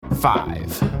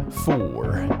5,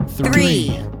 4,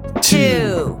 3,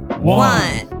 2,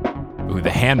 1. Ooh,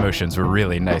 the hand motions were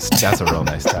really nice. That's a real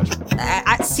nice touch.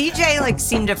 CJ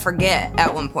seemed to forget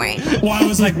at one point. Well, I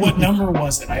was like, what number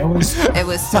was it? It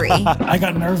was 3. I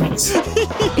got nervous.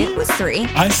 It was 3.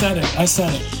 I said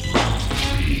it.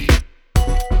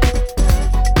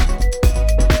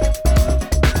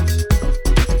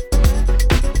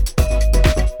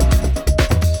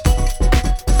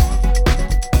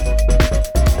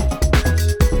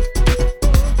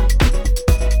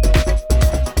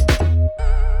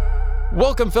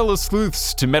 Welcome, fellow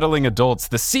sleuths, to Meddling Adults,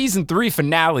 the Season 3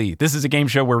 finale. This is a game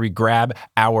show where we grab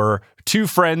our 2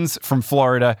 friends from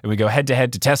Florida and we go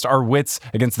head-to-head to test our wits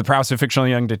against the prowess of fictional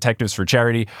young detectives for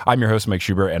charity. I'm your host, Mike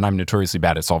Schubert, and I'm notoriously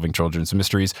bad at solving children's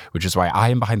mysteries, which is why I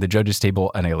am behind the judges'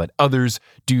 table and I let others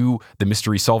do the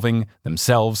mystery solving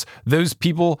themselves. Those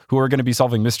people who are going to be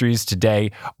solving mysteries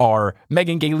today are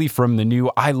Megan Gailey from the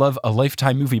new I Love a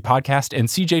Lifetime movie podcast and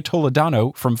CJ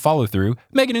Toledano from Follow Through.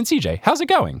 Megan and CJ, how's it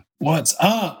going? What's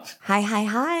up?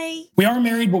 Hi. We are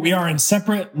married, but we are in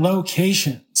separate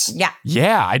locations.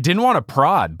 Yeah, I didn't want to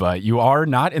prod, but you are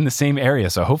not in the same area,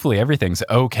 so hopefully everything's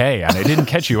okay, and I didn't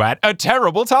catch you at a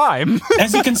terrible time.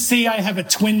 As you can see, I have a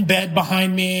twin bed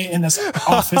behind me in this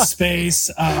office space.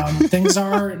 Things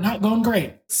are not going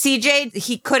great. CJ,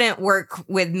 he couldn't work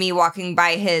with me walking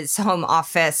by his home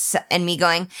office and me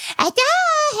going,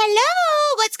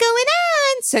 hello, what's going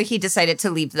on? So he decided to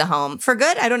leave the home for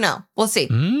good. I don't know. We'll see.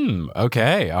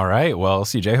 Okay. All right. Well,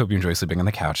 CJ, hope you enjoy sleeping on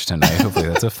the couch tonight. Hopefully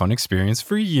that's a fun experience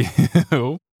for you.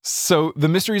 So the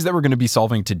mysteries that we're going to be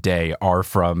solving today are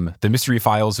from The Mystery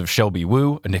Files of Shelby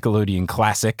Woo, a Nickelodeon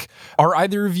classic. Are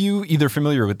either of you either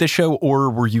familiar with this show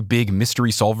or were you big mystery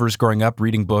solvers growing up,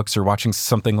 reading books or watching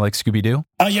something like Scooby-Doo?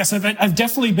 Yes, I've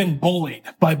definitely been bullied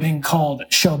by being called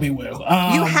Shelby Woo. You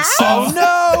have? Oh,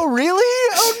 no, really?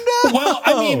 Oh, no. Well,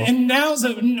 I mean,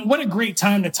 and what a great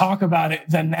time to talk about it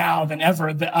than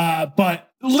ever.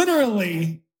 But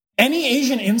literally, any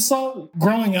Asian insult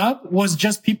growing up was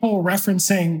just people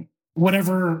referencing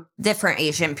whatever. Different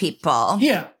Asian people.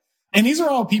 Yeah. And these are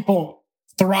all people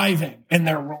thriving in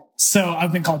their roles. So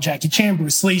I've been called Jackie Chan,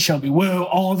 Bruce Lee, Shelby Woo,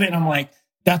 all of it. And I'm like,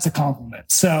 that's a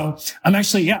compliment. So I'm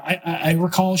actually, I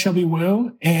recall Shelby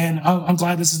Woo, and I'm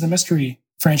glad this is the mystery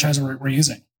franchise we're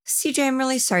using. CJ, I'm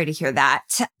really sorry to hear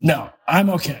that. No,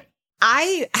 I'm okay.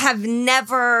 I have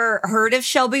never heard of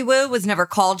Shelby Woo, was never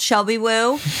called Shelby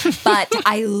Woo, but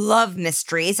I love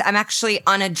mysteries. I'm actually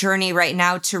on a journey right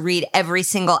now to read every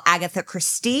single Agatha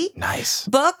Christie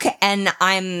book. And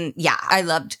I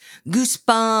loved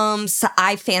Goosebumps.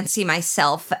 I fancy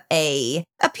myself a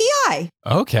PI.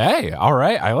 Okay. All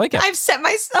right. I like it. I've set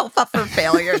myself up for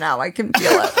failure now. I can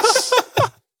feel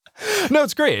it. No,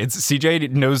 it's great.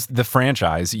 CJ knows the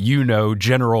franchise. You know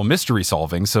general mystery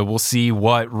solving, so we'll see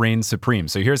what reigns supreme.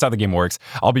 So here's how the game works.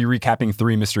 I'll be recapping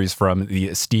 3 mysteries from the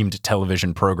esteemed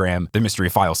television program, The Mystery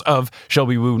Files of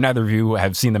Shelby Woo. Neither of you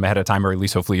have seen them ahead of time, or at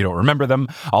least hopefully you don't remember them.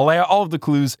 I'll lay out all of the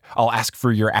clues. I'll ask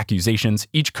for your accusations.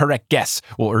 Each correct guess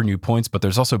will earn you points, but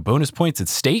there's also bonus points at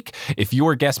stake. If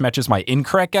your guess matches my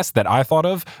incorrect guess that I thought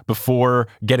of before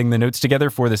getting the notes together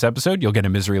for this episode, you'll get a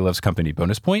Misery Loves Company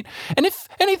bonus point. And if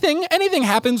anything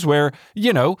happens where,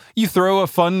 you throw a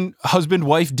fun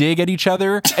husband-wife dig at each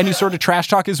other and you sort of trash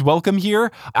talk is welcome here,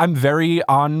 I'm very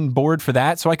on board for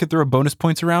that. So I could throw bonus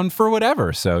points around for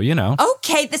whatever. So,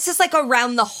 Okay, this is like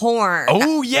around the horn.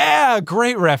 Oh, yeah.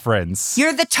 Great reference.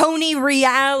 You're the Tony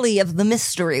Reale of the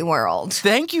mystery world.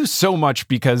 Thank you so much,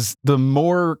 because the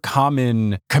more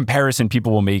common comparison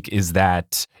people will make is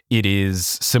that it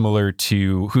is similar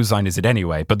to Whose Line Is It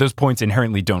Anyway? But those points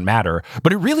inherently don't matter.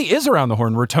 But it really is around the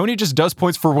horn where Tony just does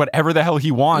points for whatever the hell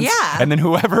he wants. Yeah. And then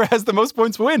whoever has the most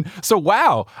points win. So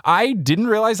wow, I didn't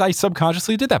realize I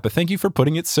subconsciously did that. But thank you for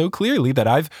putting it so clearly that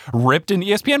I've ripped an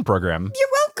ESPN program. You're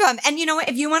welcome. And you know what?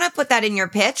 If you want to put that in your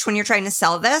pitch when you're trying to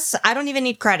sell this, I don't even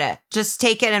need credit. Just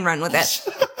take it and run with it.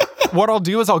 What I'll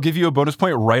do is I'll give you a bonus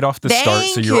point right off the start.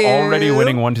 So you're already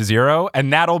winning 1-0,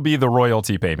 and that'll be the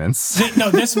royalty payments. No,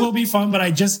 this will be fun, but I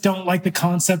just don't like the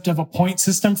concept of a point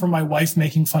system for my wife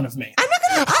making fun of me. I'm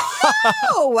not going to...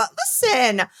 No,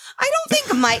 listen, I don't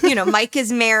think Mike is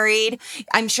married.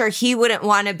 I'm sure he wouldn't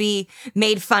want to be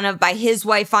made fun of by his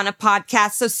wife on a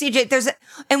podcast. So CJ,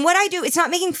 and what I do, it's not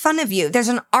making fun of you. There's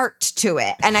an art to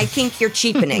it. And I think you're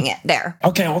cheapening it there.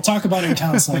 Okay, we'll talk about it in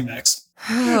counseling next.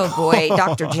 Oh boy,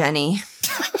 Dr. Jenny.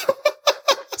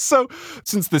 So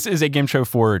since this is a game show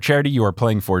for charity, you are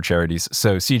playing for charities.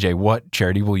 So CJ, what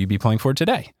charity will you be playing for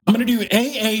today? I'm going to do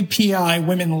AAPI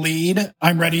Women Lead.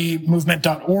 I'm ready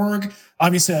movement.org.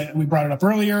 Obviously, we brought it up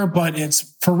earlier, but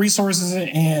it's for resources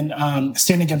and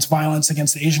standing against violence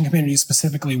against the Asian community,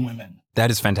 specifically women.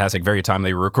 That is fantastic. Very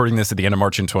timely. We're recording this at the end of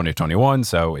March in 2021,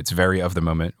 so it's very of the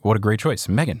moment. What a great choice.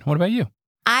 Megan, what about you?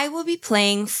 I will be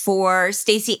playing for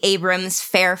Stacey Abrams'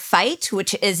 Fair Fight,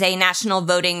 which is a national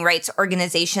voting rights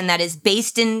organization that is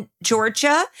based in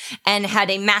Georgia and had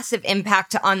a massive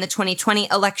impact on the 2020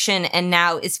 election and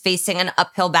now is facing an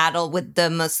uphill battle with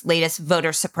the most latest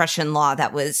voter suppression law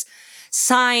that was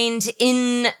signed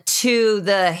into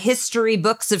the history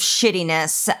books of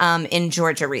shittiness in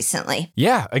Georgia recently.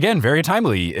 Yeah, again, very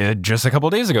timely. Just a couple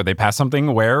of days ago, they passed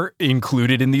something where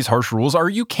included in these harsh rules are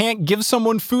you can't give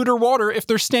someone food or water if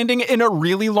they're standing in a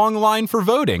really long line for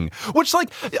voting. Which, like,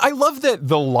 I love that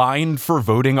the line for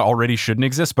voting already shouldn't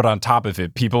exist, but on top of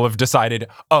it, people have decided,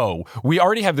 oh, we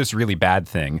already have this really bad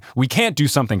thing. We can't do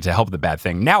something to help the bad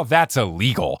thing. Now that's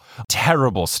illegal.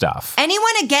 Terrible stuff.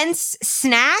 Anyone against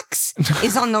snacks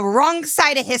is on the wrong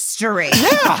side of history.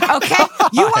 Yeah. Okay?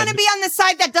 You want to be on the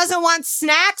side that doesn't want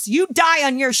snacks? You die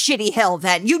on your shitty hill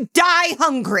then. You die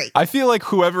hungry. I feel like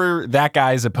whoever that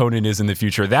guy's opponent is in the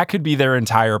future, that could be their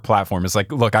entire platform. It's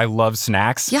like, look, I love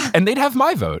snacks. Yeah. And they'd have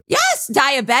my vote. Yes,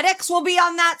 diabetics will be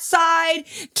on that side.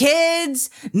 Kids,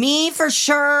 me for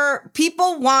sure.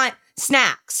 People want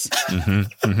snacks.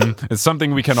 It's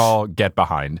something we can all get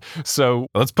behind. So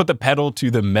let's put the pedal to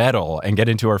the metal and get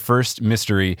into our first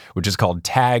mystery, which is called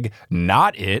Tag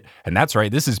Not It. And that's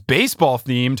right, this is baseball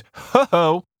themed.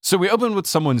 Ho-ho. So we open with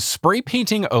someone spray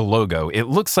painting a logo. It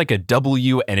looks like a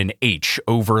W and an H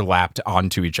overlapped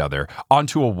onto each other,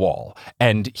 onto a wall.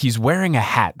 And he's wearing a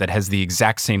hat that has the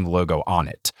exact same logo on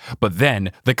it. But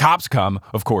then the cops come,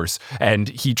 of course, and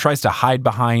he tries to hide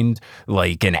behind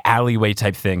like an alleyway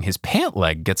type thing. His pant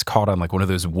leg gets caught on like one of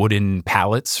those wooden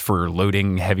pallets for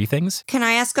loading heavy things. Can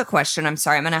I ask a question? I'm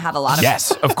sorry, I'm going to have a lot of...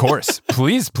 Yes, of course.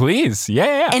 Please.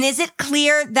 Yeah. And is it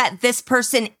clear that this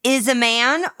person is a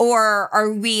man, or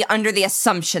are we under the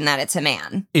assumption that it's a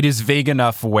man? It is vague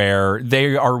enough where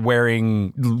they are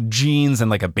wearing jeans and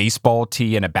like a baseball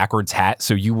tee and a backwards hat,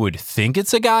 so you would think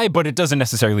it's a guy, but it doesn't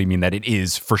necessarily mean that it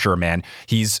is for sure a man.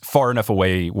 He's far enough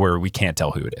away where we can't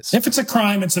tell who it is. If it's a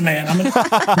crime, it's a man.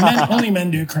 Only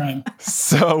men do crime.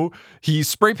 So he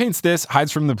spray paints this,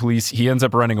 hides from the police. He ends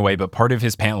up running away, but part of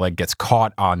his pant leg gets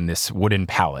caught on this wooden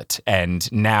pallet.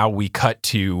 And now we cut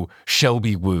to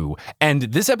Shelby Woo. And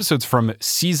this episode's from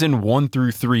season 1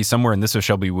 through 3, somewhere in This is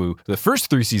Shelby Woo. The first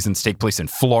 3 seasons take place in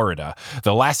Florida.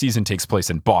 The last season takes place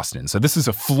in Boston. So this is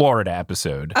a Florida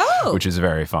episode, which is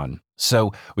very fun.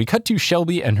 So we cut to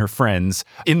Shelby and her friends.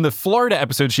 In the Florida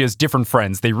episode, she has different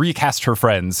friends. They recast her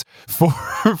friends for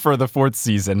the 4th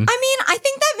season. I mean, I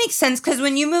think that makes sense because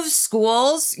when you move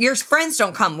schools, your friends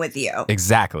don't come with you.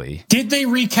 Exactly. Did they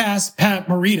recast Pat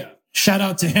Morita? Shout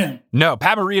out to him. No,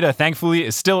 Pat Morita, thankfully,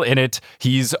 is still in it.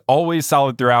 He's always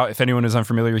solid throughout. If anyone is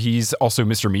unfamiliar, he's also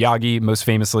Mr. Miyagi, most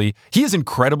famously. He is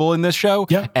incredible in this show,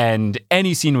 and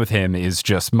any scene with him is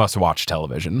just must-watch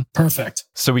television. Perfect.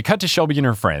 So we cut to Shelby and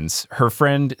her friends. Her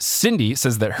friend Cindy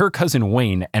says that her cousin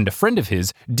Wayne and a friend of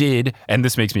his did, and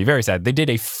this makes me very sad, they did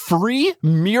a free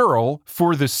mural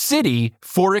for the city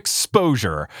for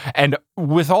exposure. And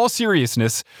with all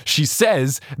seriousness, she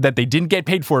says that they didn't get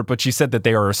paid for it, but she said that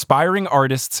they are aspiring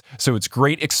artists, so it's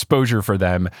great exposure for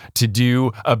them to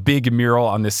do a big mural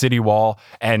on the city wall.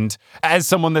 And as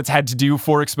someone that's had to do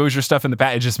for exposure stuff in the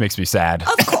past, it just makes me sad.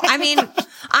 Of course. I mean,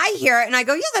 I hear it and I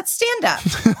go, yeah, that's stand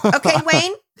up. Okay,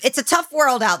 Wayne, it's a tough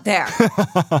world out there.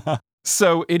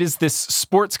 So it is this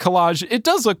sports collage. It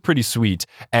does look pretty sweet.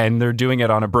 And they're doing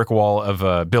it on a brick wall of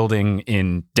a building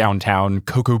in downtown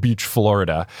Cocoa Beach,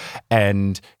 Florida.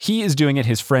 And he is doing it.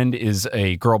 His friend is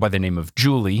a girl by the name of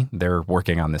Julie. They're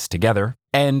working on this together.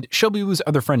 And Shelby Woo's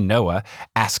other friend Noah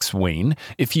asks Wayne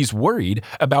if he's worried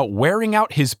about wearing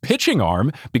out his pitching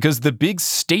arm because the big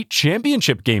state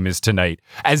championship game is tonight.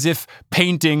 As if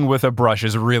painting with a brush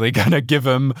is really going to give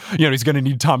him, he's going to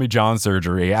need Tommy John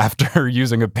surgery after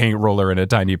using a paint roller and a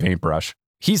tiny paintbrush.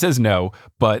 He says no,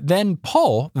 but then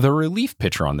Paul, the relief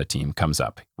pitcher on the team, comes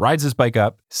up, rides his bike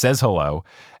up, says hello.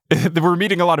 We're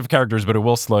meeting a lot of characters, but it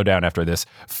will slow down after this.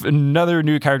 Another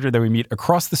new character that we meet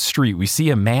across the street, we see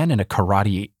a man in a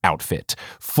karate outfit,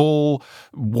 full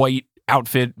white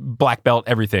outfit, black belt,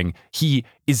 everything. He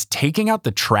is taking out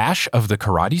the trash of the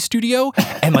karate studio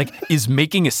and like is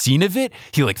making a scene of it.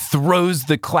 He like throws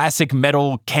the classic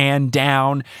metal can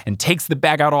down and takes the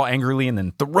bag out all angrily and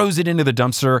then throws it into the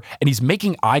dumpster. And he's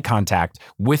making eye contact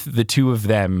with the two of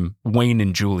them, Wayne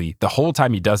and Julie, the whole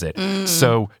time he does it.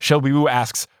 So Shelby Woo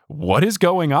asks, what is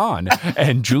going on?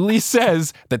 And Julie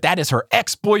says that is her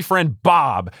ex-boyfriend,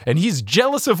 Bob. And he's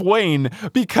jealous of Wayne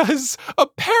because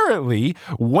apparently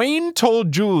Wayne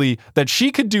told Julie that she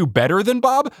could do better than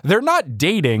Bob. They're not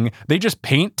dating. They just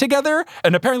paint together.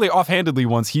 And apparently offhandedly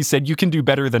once he said, you can do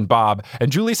better than Bob.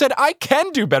 And Julie said, I can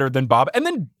do better than Bob. And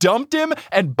then dumped him.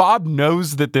 And Bob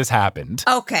knows that this happened.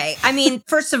 Okay. I mean,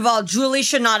 first of all, Julie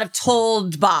should not have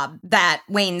told Bob that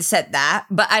Wayne said that,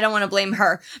 but I don't want to blame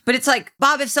her. But it's like,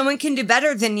 Bob, if someone can do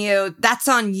better than you, that's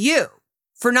on you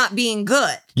for not being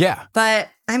good. Yeah. But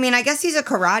I mean, I guess he's a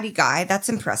karate guy. That's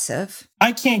impressive.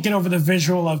 I can't get over the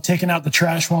visual of taking out the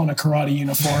trash while in a karate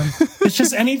uniform. It's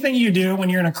just anything you do when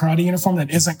you're in a karate uniform that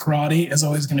isn't karate is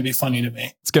always going to be funny to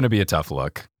me. It's going to be a tough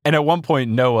look. And at one point,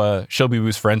 Noah, Shelby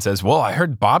Woo's friend, says, well, I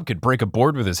heard Bob could break a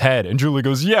board with his head. And Julie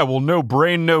goes, yeah, well, no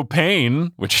brain, no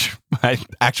pain, which I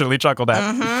actually chuckled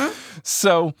at.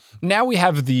 So now we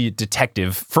have the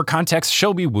detective. For context,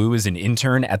 Shelby Woo is an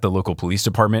intern at the local police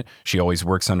department. She always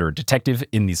works under a detective.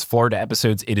 In these Florida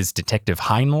episodes, it is Detective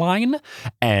Heinlein.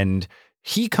 And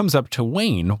he comes up to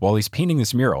Wayne while he's painting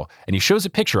this mural, and he shows a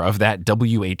picture of that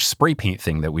WH spray paint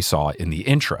thing that we saw in the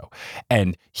intro.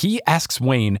 And he asks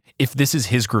Wayne if this is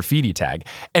his graffiti tag.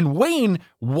 And Wayne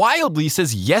wildly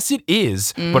says, yes, it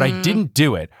is, but I didn't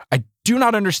do it. I do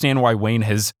not understand why Wayne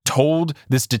has told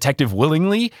this detective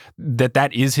willingly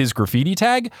that is his graffiti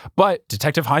tag, but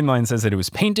Detective Heinlein says that it was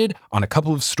painted on a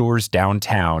couple of stores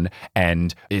downtown,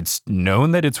 and it's known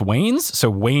that it's Wayne's,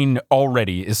 so Wayne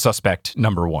already is suspect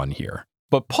number one here.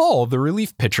 But Paul, the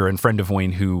relief pitcher and friend of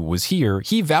Wayne who was here,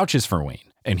 he vouches for Wayne.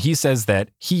 And he says that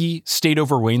he stayed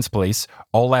over Wayne's place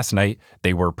all last night.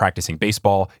 They were practicing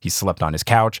baseball. He slept on his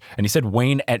couch. And he said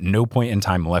Wayne at no point in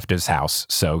time left his house.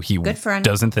 So he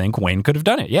doesn't think Wayne could have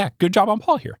done it. Yeah, good job on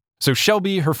Paul here. So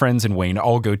Shelby, her friends, and Wayne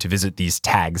all go to visit these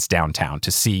tags downtown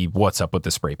to see what's up with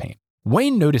the spray paint.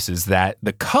 Wayne notices that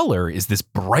the color is this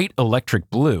bright electric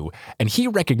blue, and he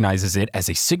recognizes it as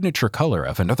a signature color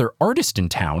of another artist in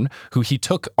town who he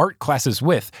took art classes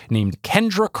with named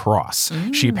Kendra Cross.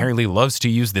 She apparently loves to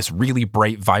use this really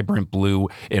bright, vibrant blue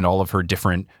in all of her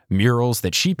different murals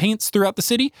that she paints throughout the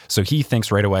city, so he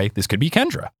thinks right away this could be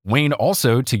Kendra. Wayne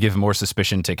also, to give more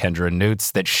suspicion to Kendra,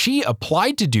 notes that she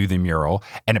applied to do the mural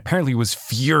and apparently was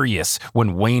furious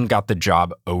when Wayne got the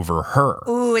job over her.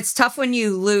 Ooh, it's tough when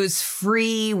you lose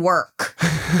free work.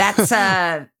 That's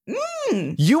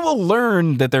You will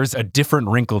learn that there's a different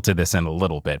wrinkle to this in a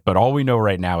little bit, but all we know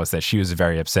right now is that she was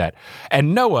very upset.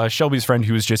 And Noah, Shelby's friend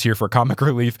who was just here for comic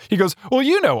relief, he goes, well,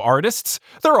 you know artists,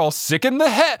 they're all sick in the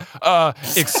head,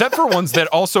 except for ones that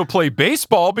also play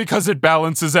baseball because it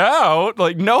balances out.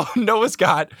 Like, Noah's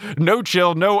got no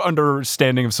chill, no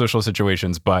understanding of social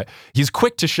situations, but he's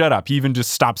quick to shut up. He even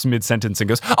just stops mid-sentence and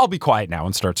goes, I'll be quiet now,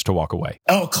 and starts to walk away.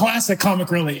 Oh, classic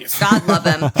comic relief. God love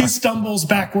him. He stumbles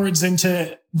backwards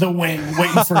into the wing,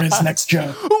 waiting for his next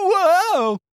joke.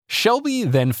 Whoa! Shelby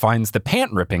then finds the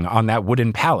pant ripping on that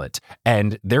wooden pallet,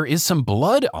 and there is some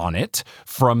blood on it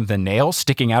from the nail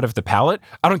sticking out of the pallet.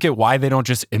 I don't get why they don't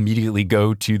just immediately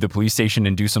go to the police station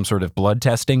and do some sort of blood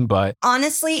testing, but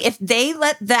honestly, if they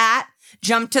let that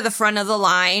jump to the front of the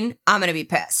line, I'm going to be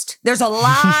pissed. There's a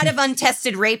lot of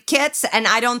untested rape kits, and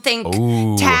I don't think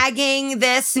tagging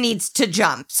this needs to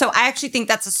jump. So I actually think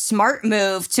that's a smart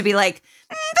move to be like,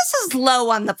 this is low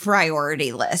on the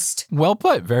priority list. Well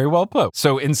put. Very well put.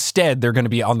 So instead, they're going to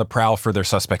be on the prowl for their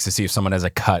suspects to see if someone has a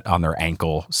cut on their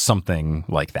ankle, something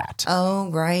like that.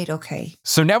 Oh, right. Okay.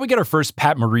 So now we get our first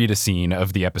Pat Morita scene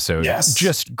of the episode. Yes.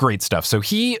 Just great stuff. So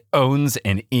he owns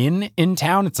an inn in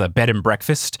town. It's a bed and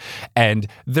breakfast. And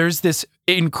there's this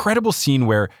incredible scene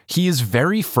where he is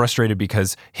very frustrated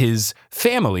because his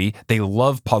family, they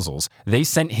love puzzles. They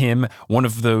sent him one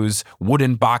of those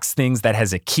wooden box things that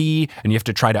has a key and you have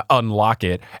to try to unlock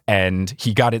it. And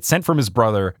he got it sent from his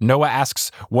brother. Noah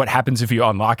asks what happens if you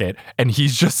unlock it. And he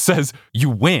just says, you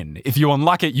win. If you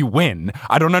unlock it, you win.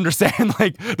 I don't understand.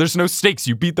 Like, there's no stakes.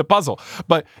 You beat the puzzle.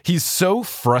 But he's so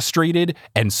frustrated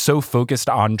and so focused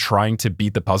on trying to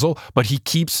beat the puzzle, but he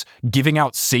keeps giving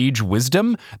out sage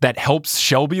wisdom that helps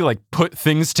Shelby like put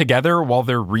things together while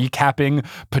they're recapping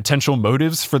potential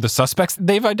motives for the suspects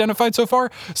they've identified so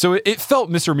far. So it felt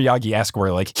Mr. Miyagi-esque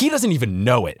where like he doesn't even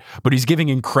know it, but he's giving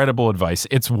incredible advice.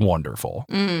 It's wonderful.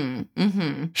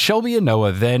 Shelby and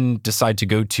Noah then decide to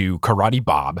go to Karate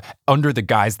Bob under the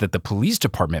guise that the police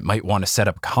department might want to set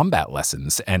up combat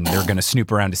lessons, and they're going to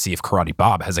snoop around to see if Karate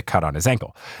Bob has a cut on his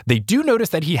ankle. They do notice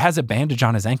that he has a bandage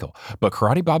on his ankle, but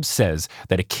Karate Bob says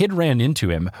that a kid ran into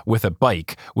him with a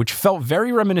bike, which felt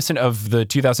very reminiscent of the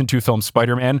 2002 film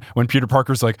Spider-Man when Peter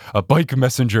Parker's like, a bike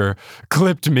messenger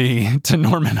clipped me to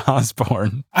Norman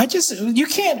Osborn. You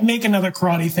can't make another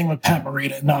karate thing with Pat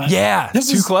Morita.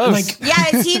 Too close. Like,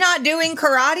 Yeah, is he not doing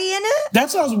karate in it?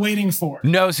 that's what I was waiting for.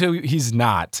 No, so he's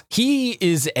not. He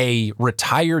is a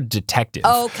retired detective.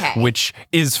 Okay. Which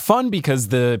is fun because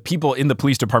the people in the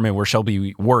police department where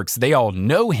Shelby works, they all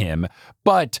know him.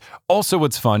 But also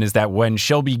what's fun is that when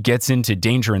Shelby gets into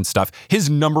danger and stuff, his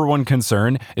number one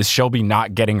concern is Shelby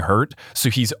not getting hurt. So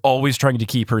he's always trying to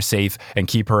keep her safe and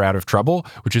keep her out of trouble,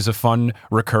 which is a fun,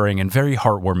 recurring, and very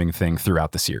heartwarming thing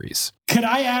throughout the series. Could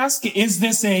I ask, is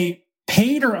this a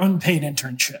paid or unpaid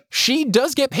internship? She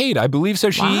does get paid. I believe so.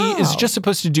 She is just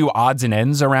supposed to do odds and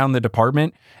ends around the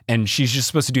department, and she's just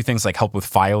supposed to do things like help with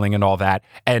filing and all that.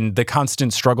 And the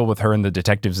constant struggle with her and the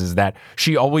detectives is that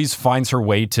she always finds her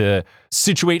way to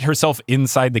situate herself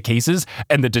inside the cases,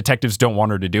 and the detectives don't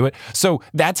want her to do it. So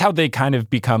that's how they kind of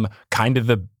become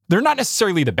they're not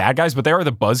necessarily the bad guys, but they are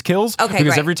the buzzkills. Okay,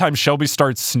 because great. every time Shelby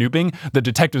starts snooping, the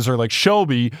detectives are like,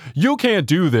 Shelby, you can't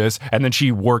do this. And then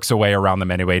she works away around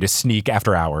them anyway to sneak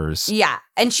after hours. Yeah.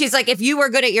 And she's like, if you were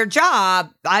good at your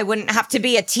job, I wouldn't have to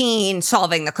be a teen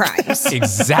solving the crimes.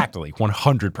 Exactly.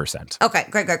 100%. Okay,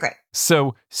 great.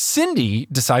 So Cindy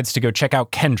decides to go check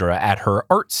out Kendra at her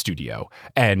art studio.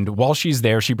 And while she's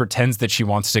there, she pretends that she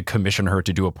wants to commission her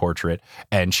to do a portrait.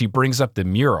 And she brings up the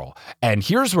mural. And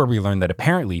here's where we learn that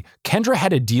apparently Kendra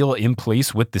had a deal in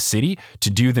place with the city to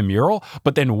do the mural.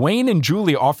 But then Wayne and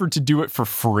Julie offered to do it for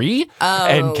free.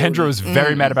 And Kendra was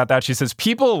very mad about that. She says,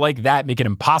 people like that make it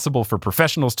impossible for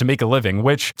professionals to make a living,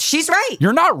 which She's right.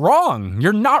 you're not wrong.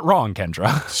 You're not wrong,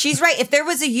 Kendra. She's right. If there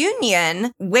was a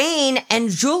union, Wayne and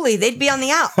Julie, they'd be on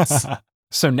the outs.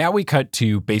 So now we cut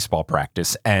to baseball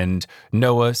practice, and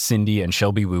Noah, Cindy, and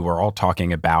Shelby Woo are all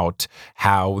talking about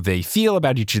how they feel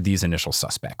about each of these initial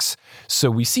suspects. So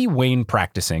we see Wayne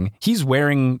practicing. He's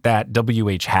wearing that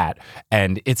WH hat,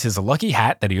 and it's his lucky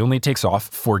hat that he only takes off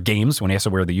for games when he has to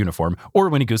wear the uniform or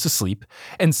when he goes to sleep.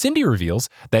 And Cindy reveals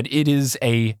that it is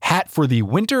a hat for the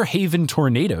Winter Haven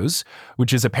Tornadoes,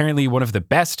 which is apparently one of the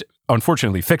best,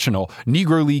 unfortunately fictional,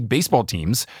 Negro League baseball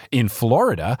teams in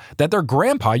Florida that their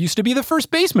grandpa used to be the first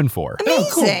baseman for.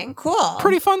 Amazing. Cool.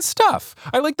 Pretty fun stuff.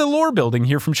 I like the lore building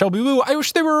here from Shelby Woo. I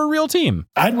wish they were a real team.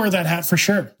 I'd wear that hat for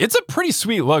sure. It's a pretty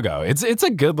sweet logo. It's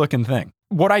a good looking thing.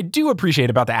 What I do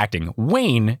appreciate about the acting,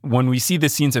 Wayne, when we see the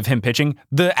scenes of him pitching,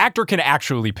 the actor can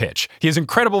actually pitch. He has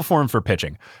incredible form for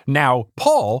pitching. Now,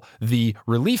 Paul, the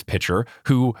relief pitcher,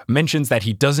 who mentions that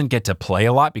he doesn't get to play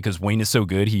a lot because Wayne is so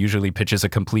good, he usually pitches a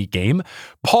complete game.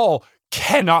 Paul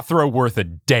cannot throw worth a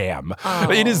damn.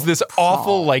 It is this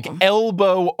awful, like,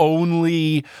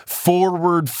 elbow-only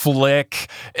forward flick.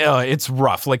 It's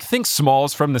rough. Like, think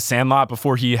Smalls from The Sandlot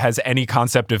before he has any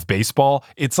concept of baseball.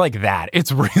 It's like that.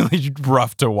 It's really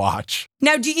rough to watch.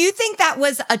 Now, do you think that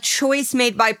was a choice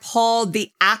made by Paul,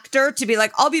 the actor, to be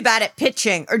like, I'll be bad at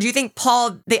pitching? Or do you think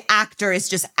Paul, the actor, is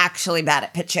just actually bad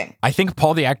at pitching? I think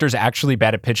Paul, the actor, is actually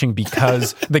bad at pitching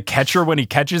because the catcher, when he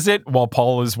catches it while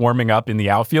Paul is warming up in the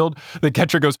outfield, the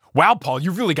catcher goes, wow, Paul, you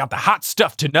really got the hot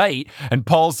stuff tonight. And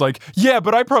Paul's like, yeah,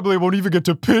 but I probably won't even get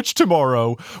to pitch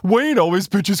tomorrow. Wayne always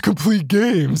pitches complete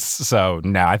games. So,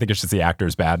 no, I think it's just the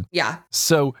actor's bad. Yeah.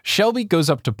 So Shelby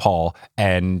goes up to Paul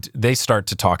and they start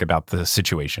to talk about the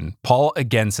situation. Paul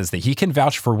again says that he can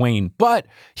vouch for Wayne, but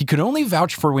he could only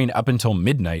vouch for Wayne up until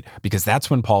midnight because that's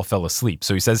when Paul fell asleep.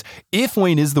 So he says, if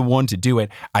Wayne is the one to do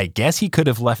it, I guess he could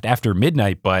have left after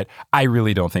midnight, but I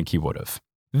really don't think he would have.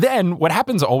 Then what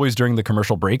happens always during the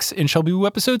commercial breaks in Shelby Woo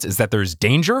episodes is that there's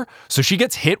danger. So she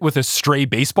gets hit with a stray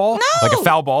baseball, like a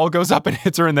foul ball goes up and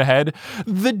hits her in the head.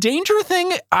 The danger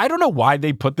thing, I don't know why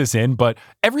they put this in, but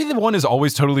everyone is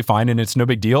always totally fine and it's no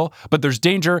big deal. But there's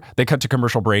danger. They cut to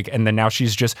commercial break. And then now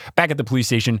she's just back at the police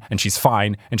station and she's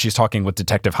fine. And she's talking with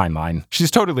Detective Heinlein.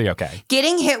 She's totally okay.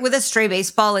 Getting hit with a stray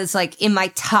baseball is like in my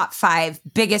top 5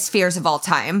 biggest fears of all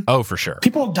time. Oh, for sure.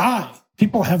 People die.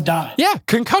 People have died. Yeah,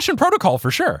 concussion protocol for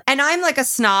sure. And I'm like a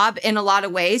snob in a lot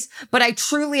of ways, but I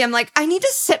truly am like, I need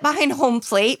to sit behind home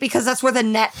plate because that's where the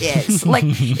net is. Like,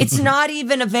 it's not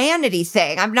even a vanity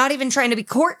thing. I'm not even trying to be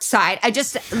courtside. I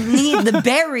just need the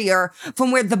barrier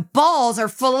from where the balls are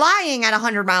flying at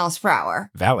 100 miles per hour.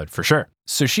 Valid, for sure.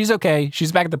 So she's okay.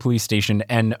 She's back at the police station.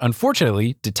 And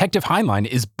unfortunately, Detective Heinlein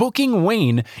is booking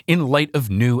Wayne in light of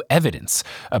new evidence.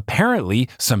 Apparently,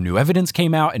 some new evidence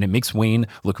came out and it makes Wayne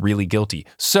look really guilty.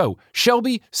 So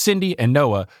Shelby, Cindy, and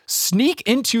Noah sneak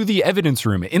into the evidence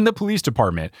room in the police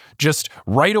department just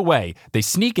right away. They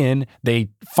sneak in,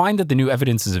 they find that the new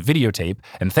evidence is a videotape.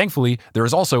 And thankfully, there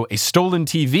is also a stolen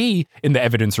TV in the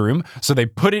evidence room. So they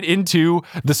put it into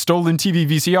the stolen TV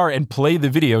VCR and play the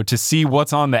video to see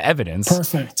what's on the evidence.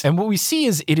 Perfect. And what we see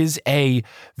is it is a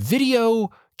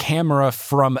video camera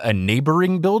from a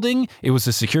neighboring building. It was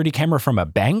a security camera from a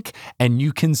bank, and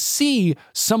you can see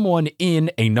someone in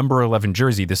a number 11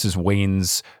 jersey. This is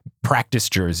Wayne's practice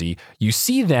jersey. You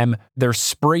see them, they're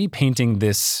spray painting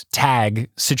this tag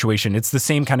situation. It's the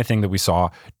same kind of thing that we saw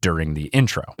during the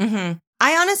intro. Mm-hmm.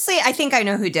 I think I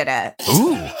know who did it.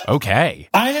 Ooh, okay.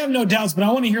 I have no doubts, but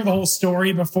I want to hear the whole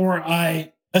story before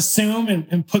I assume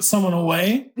and put someone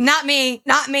away. Not me.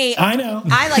 I know.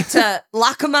 I like to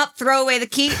lock them up, throw away the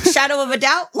key. Shadow of a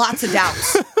doubt, lots of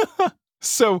doubts.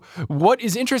 So what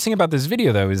is interesting about this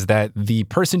video, though, is that the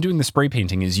person doing the spray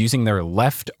painting is using their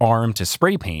left arm to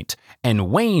spray paint, and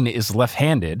Wayne is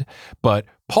left-handed, but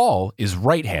Paul is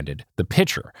right-handed, the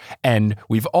pitcher. And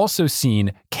we've also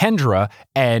seen Kendra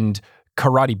and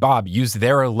Karate Bob use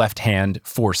their left hand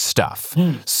for stuff.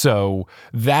 So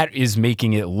that is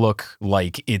making it look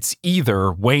like it's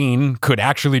either Wayne could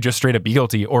actually just straight up be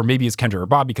guilty, or maybe it's Kendra or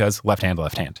Bob because left hand,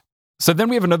 left hand. So then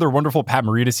we have another wonderful Pat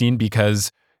Morita scene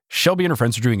because Shelby and her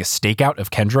friends are doing a stakeout of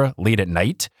Kendra late at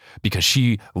night because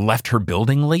she left her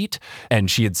building late, and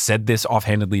she had said this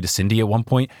offhandedly to Cindy at one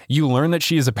point. You learn that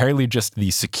she is apparently just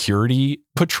the security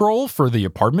patrol for the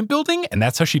apartment building, and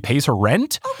that's how she pays her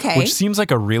rent, Okay. which seems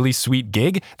like a really sweet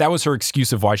gig. That was her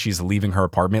excuse of why she's leaving her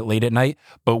apartment late at night.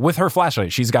 But with her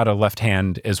flashlight, she's got a left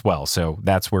hand as well, so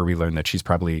that's where we learn that she's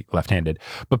probably left-handed.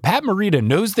 But Pat Morita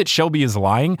knows that Shelby is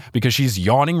lying because she's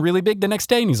yawning really big the next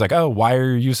day, and he's like, oh, why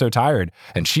are you so tired?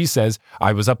 And she says,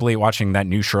 I was up late watching that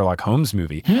new Sherlock Holmes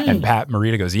movie. And Pat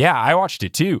Morita goes, yeah, I watched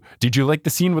it too. Did you like the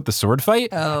scene with the sword fight?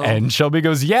 Oh. And Shelby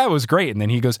goes, yeah, it was great. And then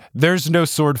he goes, there's no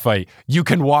sword fight. You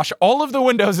can wash all of the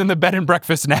windows in the bed and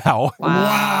breakfast now.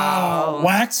 Wow.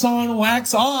 Wax on,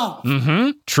 wax off.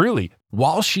 Truly.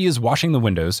 While she is washing the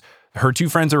windows, her two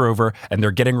friends are over and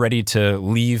they're getting ready to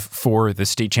leave for the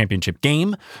state championship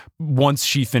game once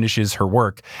she finishes her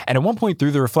work. And at one point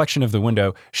through the reflection of the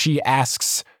window, she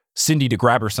asks Cindy to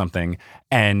grab her something,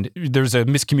 and there's a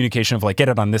miscommunication of like, get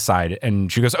it on this side. And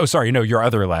she goes, oh, sorry, no, your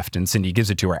other left. And Cindy gives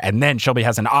it to her. And then Shelby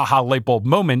has an aha light bulb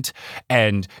moment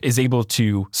and is able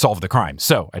to solve the crime.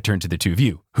 So I turn to the two of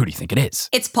you. Who do you think it is?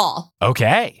 It's Paul.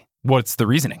 Okay. What's the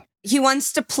reasoning? He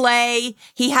wants to play.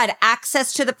 He had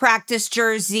access to the practice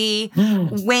jersey.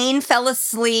 Wayne fell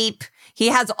asleep. He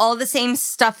has all the same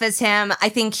stuff as him. I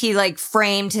think he like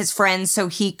framed his friends so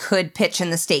he could pitch in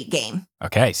the state game.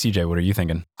 Okay, CJ, what are you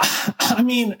thinking? I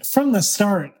mean, from the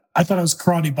start, I thought it was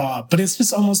Karate Bob, but it's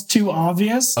just almost too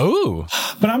obvious. Oh.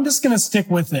 But I'm just going to stick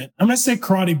with it. I'm going to say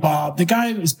Karate Bob. The guy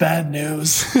is bad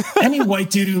news. Any white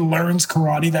dude who learns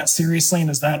karate that seriously and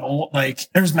is that old, like,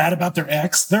 they're just mad about their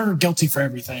ex, they're guilty for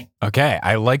everything. Okay,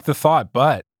 I like the thought,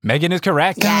 but Megan is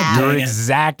correct. Yeah. You're Dang it.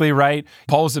 exactly right.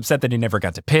 Paul was upset that he never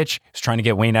got to pitch. He was trying to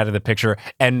get Wayne out of the picture.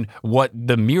 And what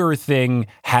the mirror thing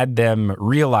had them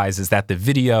realize is that the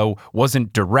video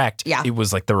wasn't direct. Yeah. It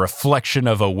was like the reflection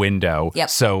of a window. Yep.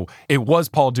 So it was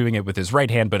Paul doing it with his right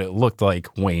hand, but it looked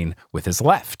like Wayne with his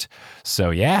left.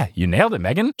 So yeah, you nailed it,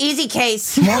 Megan. Easy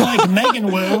case. More like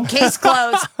Megan Wu. Case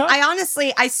closed.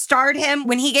 I starred him.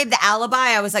 When he gave the alibi,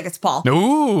 I was like, it's Paul.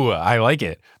 Ooh, I like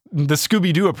it. The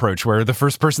Scooby-Doo approach where the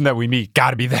first person that we meet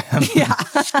gotta be them. Yeah.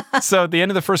 So at the end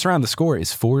of the first round, the score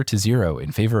is 4-0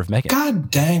 in favor of Megan.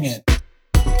 God dang it.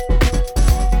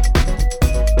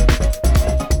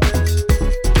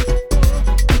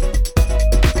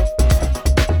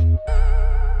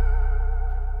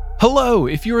 Hello!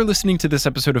 If you are listening to this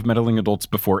episode of Meddling Adults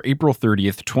before April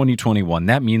 30th, 2021,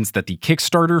 that means that the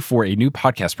Kickstarter for a new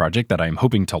podcast project that I'm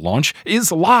hoping to launch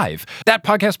is live. That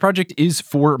podcast project is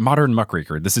for Modern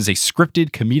Muckraker. This is a scripted,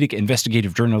 comedic,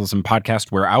 investigative journalism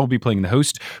podcast where I will be playing the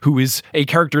host, who is a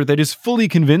character that is fully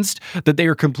convinced that they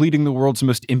are completing the world's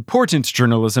most important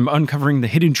journalism, uncovering the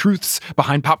hidden truths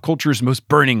behind pop culture's most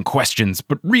burning questions.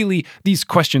 But really, these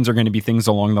questions are going to be things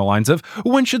along the lines of,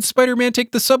 when should Spider-Man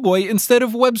take the subway instead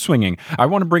of web swinging swinging. I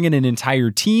want to bring in an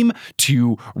entire team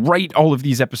to write all of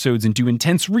these episodes and do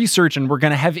intense research, and we're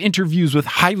going to have interviews with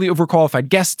highly overqualified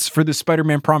guests. For the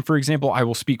Spider-Man prompt, for example, I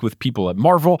will speak with people at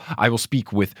Marvel. I will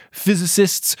speak with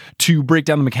physicists to break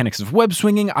down the mechanics of web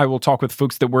swinging. I will talk with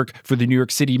folks that work for the New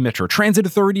York City Metro Transit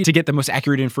Authority to get the most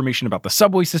accurate information about the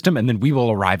subway system, and then we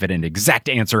will arrive at an exact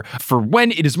answer for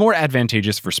when it is more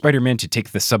advantageous for Spider-Man to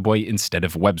take the subway instead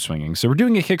of web swinging. So we're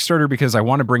doing a Kickstarter because I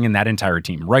want to bring in that entire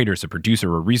team, writers, a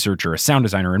producer, a researcher, a sound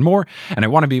designer, and more, and I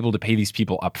want to be able to pay these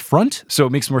people up front, so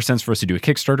it makes more sense for us to do a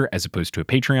Kickstarter as opposed to a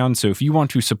Patreon. So if you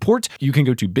want to support, you can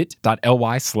go to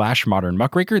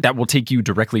bit.ly/modernmuckraker. That will take you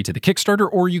directly to the Kickstarter,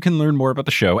 or you can learn more about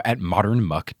the show at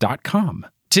modernmuck.com.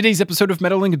 Today's episode of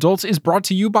Meddling Adults is brought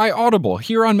to you by Audible.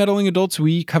 Here on Meddling Adults,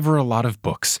 we cover a lot of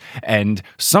books, and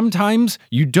sometimes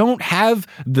you don't have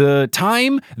the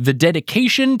time, the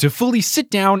dedication to fully sit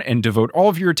down and devote all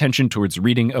of your attention towards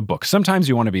reading a book. Sometimes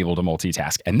you want to be able to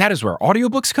multitask, and that is where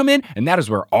audiobooks come in, and that is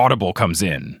where Audible comes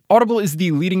in. Audible is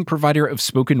the leading provider of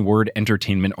spoken word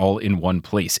entertainment all in one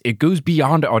place. It goes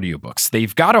beyond audiobooks.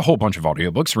 They've got a whole bunch of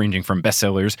audiobooks ranging from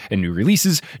bestsellers and new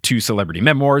releases to celebrity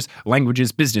memoirs,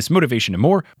 languages, business, motivation, and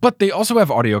more. But they also have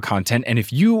audio content, and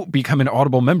if you become an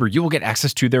Audible member, you will get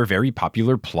access to their very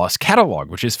popular Plus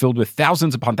catalog, which is filled with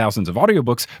thousands upon thousands of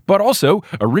audiobooks, but also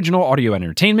original audio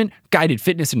entertainment, guided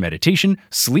fitness and meditation,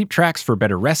 sleep tracks for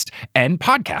better rest, and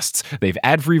podcasts. They have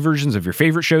ad-free versions of your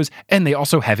favorite shows, and they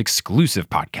also have exclusive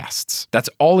podcasts. That's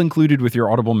all included with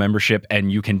your Audible membership,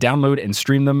 and you can download and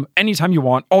stream them anytime you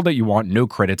want, all that you want, no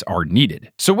credits are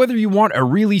needed. So whether you want a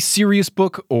really serious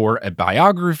book or a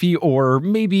biography or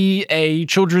maybe a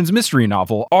children's mystery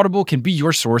novel, Audible can be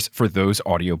your source for those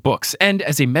audiobooks. And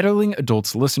as a Meddling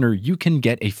Adults listener, you can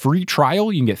get a free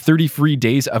trial. You can get 30 free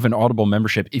days of an Audible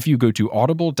membership if you go to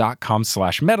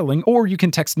audible.com/meddling, or you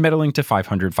can text meddling to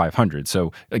 500-500.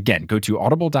 So again, go to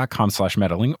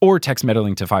audible.com/meddling or text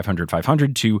meddling to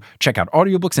 500-500 to check out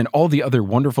audiobooks and all the other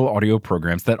wonderful audio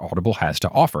programs that Audible has to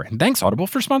offer. And thanks, Audible,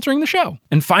 for sponsoring the show.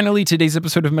 And finally, today's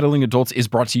episode of Meddling Adults is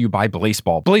brought to you by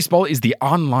Blaseball. Blaseball is the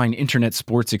online internet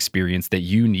sports experience that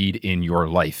you need in your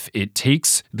life. It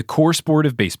takes the core sport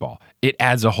of baseball. It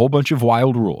adds a whole bunch of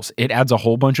wild rules. It adds a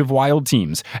whole bunch of wild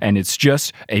teams, and it's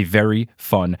just a very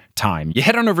fun time. You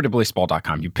head on over to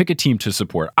blaseball.com. You pick a team to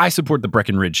support. I support the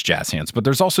Breckenridge Jazz Hands, but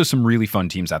there's also some really fun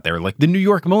teams out there like the New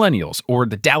York Millennials or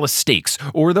the Dallas Stakes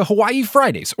or the Hawaii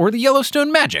Fridays or the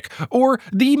Yellowstone Magic or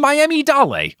the Miami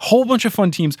Dale. Whole bunch of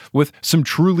fun teams with some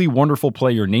truly wonderful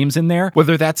player names in there,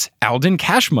 whether that's Alden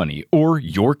Cash Money or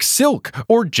York Silk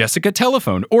or Jessica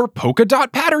Telephone or Polka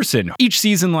Dot Patterson. Each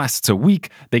season lasts a week.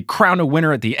 They crown a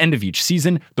winner at the end of each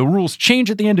season. The rules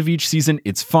change at the end of each season.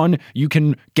 It's fun. You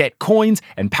can get coins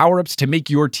and power-ups to make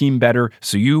your team better,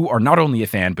 so you are not only a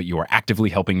fan, but you are actively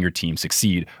helping your team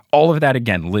succeed. All of that,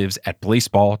 again, lives at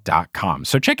blaseball.com.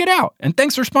 So check it out. And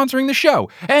thanks for sponsoring the show.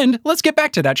 And let's get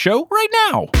back to that show right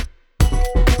now.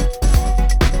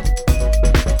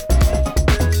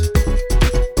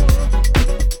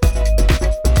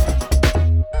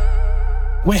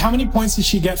 Wait, how many points did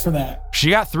she get for that?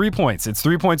 She got 3 points. It's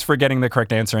 3 points for getting the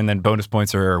correct answer, and then bonus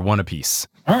points are one apiece.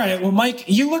 All right. Well, Mike,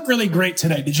 you look really great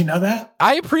today. Did you know that?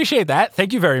 I appreciate that.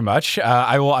 Thank you very much.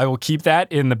 I will keep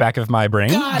that in the back of my brain.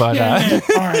 God, but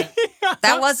all right.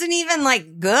 That wasn't even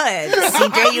like good,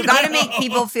 CJ. You got to make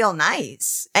people feel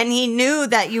nice. And he knew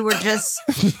that you were just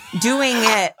doing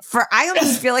it for, I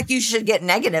almost feel like you should get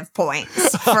negative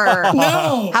points for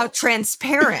how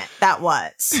transparent that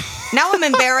was. Now I'm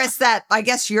embarrassed that I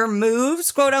guess your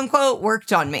moves, quote unquote,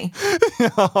 worked on me.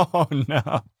 Oh,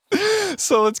 no.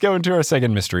 So let's go into our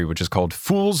second mystery, which is called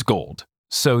Fool's Gold.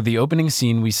 So the opening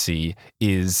scene we see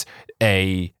is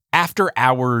a after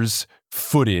hours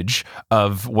footage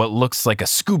of what looks like a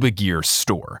scuba gear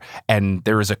store. And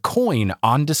there is a coin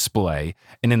on display.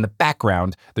 And in the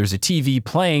background, there's a TV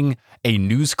playing a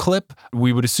news clip,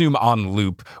 we would assume on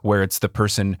loop, where it's the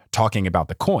person talking about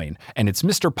the coin. And it's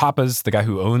Mr. Papas, the guy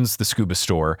who owns the scuba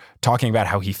store, talking about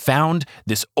how he found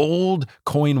this old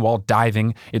coin while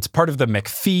diving. It's part of the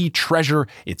McPhee treasure.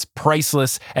 It's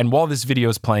priceless. And while this video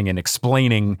is playing and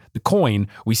explaining the coin,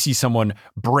 we see someone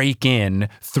break in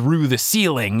through the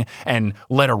ceiling and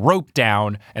let a rope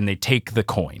down, and they take the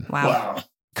coin. Wow.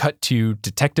 Cut to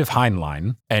Detective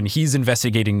Heinlein, and he's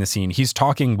investigating the scene. He's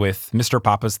talking with Mr.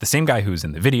 Papas, the same guy who's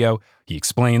in the video. He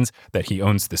explains that he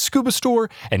owns the scuba store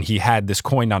and he had this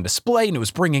coin on display and it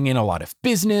was bringing in a lot of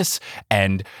business.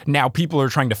 And now people are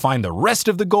trying to find the rest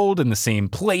of the gold in the same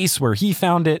place where he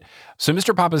found it. So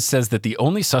Mr. Pappas says that the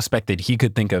only suspect that he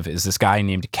could think of is this guy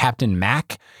named Captain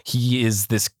Mac. He is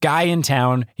this guy in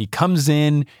town. He comes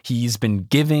in. He's been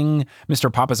giving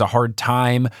Mr. Pappas a hard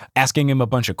time, asking him a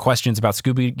bunch of questions about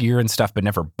scuba gear and stuff, but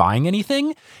never buying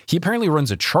anything. He apparently runs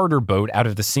a charter boat out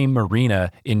of the same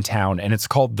marina in town, and it's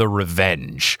called the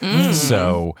Revenge.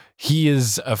 So he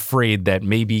is afraid that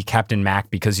maybe Captain Mac,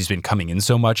 because he's been coming in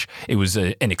so much, it was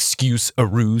an excuse, a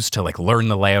ruse to like learn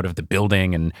the layout of the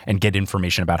building and get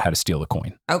information about how to steal the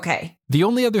coin. Okay. The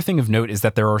only other thing of note is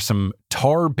that there are some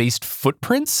tar-based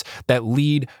footprints that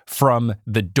lead from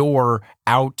the door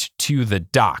out to the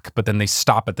dock, but then they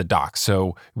stop at the dock.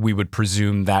 So we would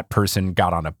presume that person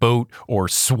got on a boat or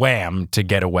swam to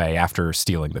get away after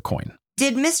stealing the coin.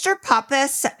 Did Mr.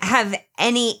 Pappas have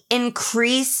any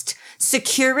increased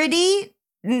security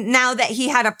now that he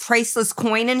had a priceless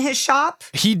coin in his shop?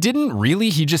 He didn't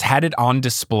really. He just had it on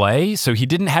display. So he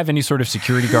didn't have any sort of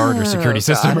security guard or security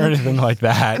system or anything like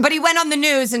that. But he went on the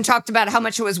news and talked about how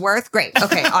much it was worth. Great.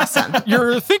 Okay, awesome.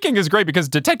 Your thinking is great because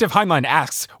Detective Heinlein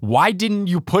asks, why didn't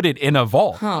you put it in a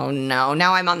vault? Oh, no.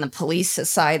 Now I'm on the police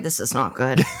side. This is not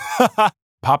good.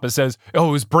 Papa says, oh,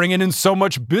 it was bringing in so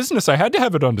much business, I had to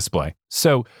have it on display.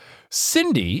 So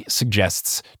Cindy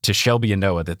suggests to Shelby and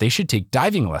Noah that they should take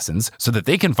diving lessons so that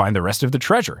they can find the rest of the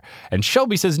treasure. And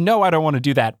Shelby says, no, I don't want to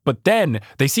do that. But then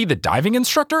they see the diving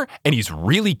instructor and he's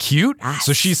really cute. Yes.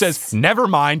 So she says, never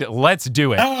mind, let's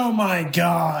do it. Oh my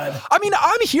God. I mean,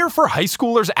 I'm here for high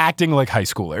schoolers acting like high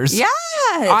schoolers. Yes.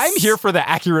 I'm here for the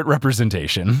accurate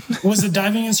representation. Was the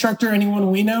diving instructor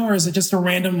anyone we know, or is it just a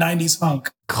random 90s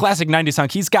hunk? Classic 90s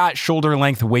hunk. He's got shoulder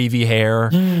length wavy hair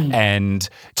and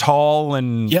tall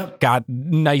and got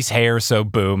nice hair. So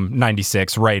boom,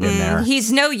 96 right in there.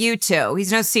 He's no you two.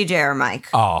 He's no CJ or Mike.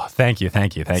 Oh, thank you.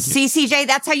 See, CJ,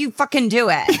 that's how you fucking do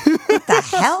it. What the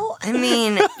hell? I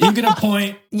mean, You get a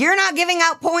point. you're not giving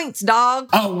out points, dog.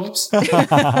 Oh, whoops.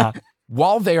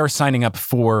 While they are signing up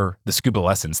for the scuba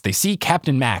lessons, they see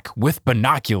Captain Mac with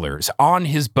binoculars on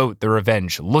his boat, the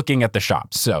Revenge, looking at the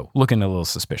shop. So looking a little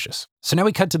suspicious. So now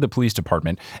we cut to the police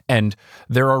department, and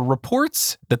there are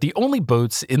reports that the only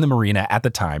boats in the marina at the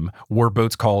time were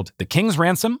boats called the King's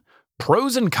Ransom,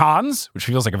 Pros and Cons, which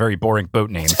feels like a very boring boat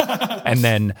name, and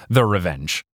then the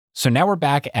Revenge. So now we're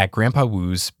back at Grandpa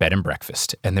Woo's bed and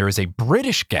breakfast, and there is a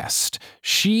British guest.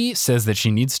 She says that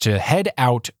she needs to head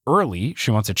out early.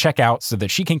 She wants to check out so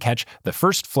that she can catch the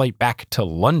first flight back to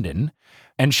London.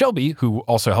 And Shelby, who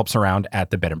also helps around at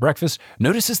the bed and breakfast,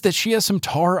 notices that she has some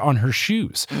tar on her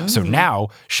shoes. So now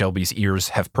Shelby's ears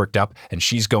have perked up and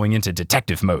she's going into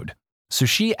detective mode. So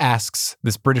she asks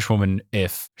this British woman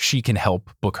if she can help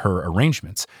book her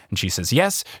arrangements. And she says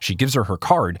yes. She gives her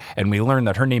card, and we learn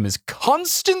that her name is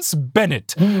Constance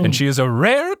Bennett, and she is a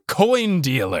rare coin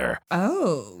dealer.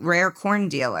 Oh, rare corn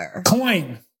dealer.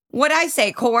 Coin. What'd I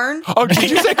say, corn? Oh, did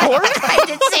you say corn? I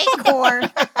did say corn.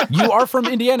 You are from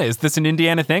Indiana. Is this an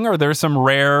Indiana thing? Are there some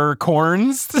rare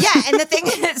corns? Yeah, and the thing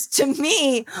is, to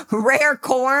me, rare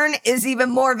corn is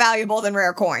even more valuable than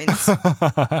rare coins.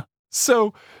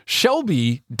 So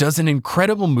Shelby does an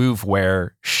incredible move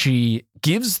where she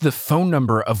gives the phone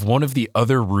number of one of the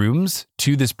other rooms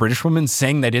to this British woman,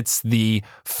 saying that it's the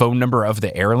phone number of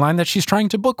the airline that she's trying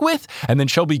to book with. And then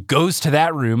Shelby goes to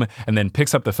that room and then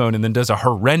picks up the phone and then does a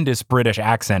horrendous British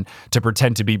accent to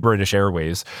pretend to be British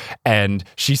Airways. And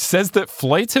she says that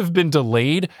flights have been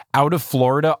delayed out of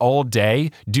Florida all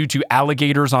day due to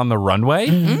alligators on the runway.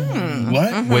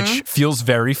 What? Which feels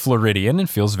very Floridian and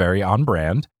feels very on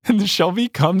brand. And then Shelby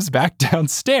comes back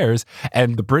downstairs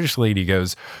and the British lady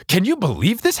goes, can you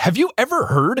believe this? Have you ever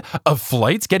heard of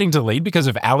flights getting delayed because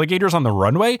of alligators on the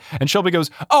runway? And Shelby goes,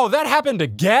 oh, that happened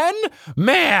again?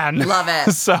 Man. Love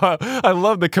it. So I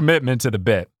love the commitment to the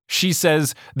bit. She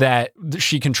says that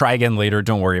she can try again later.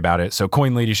 Don't worry about it. So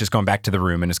Coin Lady's just going back to the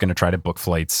room and is going to try to book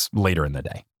flights later in the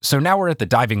day. So now we're at the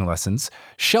diving lessons.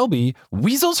 Shelby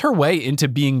weasels her way into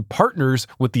being partners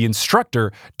with the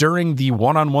instructor during the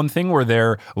one-on-one thing where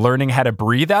they're learning how to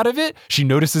breathe out of it. She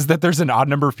notices that there's an odd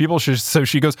number of people. So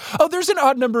she goes, oh, there's an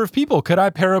odd number of people. Could I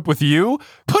pair up with you?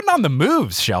 Putting on the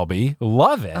moves, Shelby.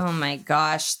 Love it. Oh my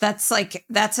gosh. That's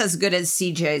as good as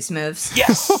CJ's moves.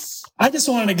 Yes. I just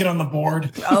wanted to get on the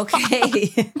board.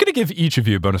 Okay. I'm going to give each of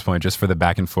you a bonus point just for the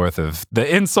back and forth of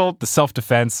the insult, the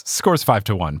self-defense. Scores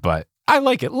 5-1, but I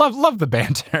like it. Love the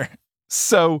banter.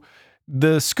 So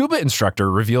The scuba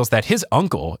instructor reveals that his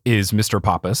uncle is Mr.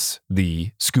 Pappas,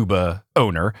 the scuba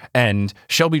owner, and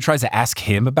Shelby tries to ask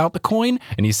him about the coin,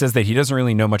 and he says that he doesn't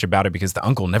really know much about it because the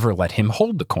uncle never let him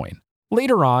hold the coin.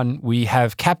 Later on, we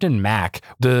have Captain Mac.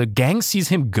 The gang sees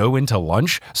him go into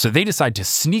lunch, so they decide to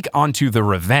sneak onto the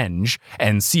Revenge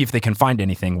and see if they can find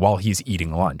anything while he's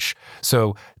eating lunch.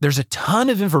 So there's a ton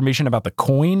of information about the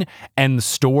coin and the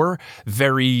store,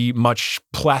 very much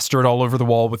plastered all over the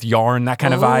wall with yarn, that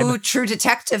kind of vibe. Ooh, True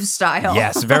Detective style.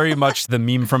 Yes, very much the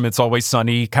meme from It's Always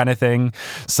Sunny kind of thing.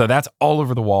 So that's all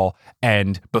over the wall.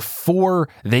 And before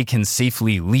they can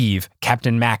safely leave,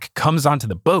 Captain Mac comes onto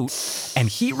the boat and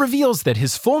he reveals that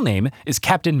his full name is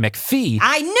Captain McPhee.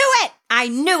 I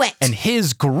knew it. And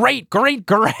his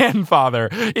great-great-grandfather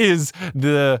is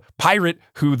the pirate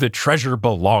who the treasure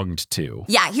belonged to.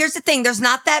 Yeah, here's the thing. There's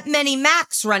not that many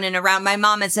Macs running around. My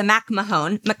mom is a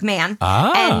McMahon.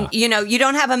 And, you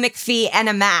don't have a McPhee and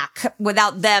a Mac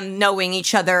without them knowing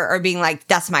each other or being like,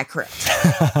 that's my crew.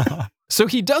 So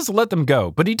he does let them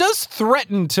go, but he does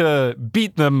threaten to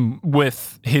beat them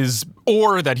with his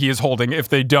oar that he is holding if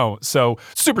they don't. So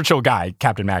super chill guy,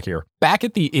 Captain Mac here. Back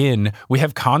at the inn, we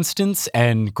have Constance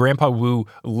and Grandpa Wu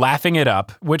laughing it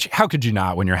up, which how could you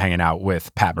not when you're hanging out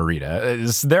with Pat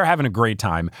Morita? They're having a great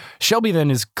time. Shelby then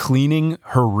is cleaning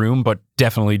her room, but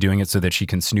definitely doing it so that she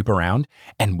can snoop around.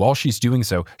 And while she's doing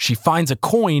so, she finds a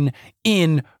coin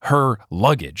in her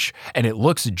luggage. And it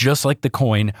looks just like the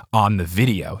coin on the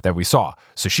video that we saw.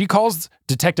 So she calls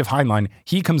Detective Heinlein.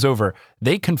 He comes over.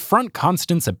 They confront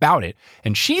Constance about it.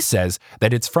 And she says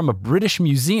that it's from a British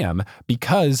museum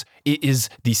because it is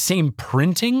the same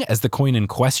printing as the coin in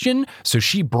question. So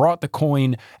she brought the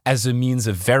coin as a means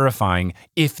of verifying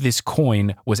if this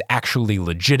coin was actually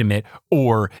legitimate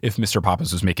or if Mr.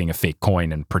 Pappas was making a fake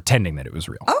coin and pretending that it was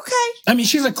real. Okay. I mean,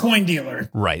 she's a coin dealer.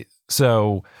 Right.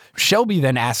 So Shelby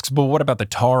then asks, but what about the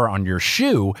tar on your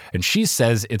shoe? And she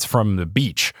says it's from the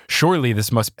beach. Surely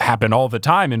this must happen all the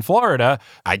time in Florida.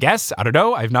 I guess. I don't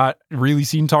know. I've not really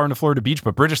seen tar on a Florida beach,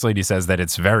 but British lady says that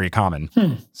it's very common.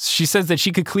 She says that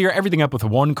she could clear everything up with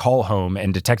one call home,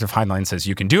 and Detective Heinlein says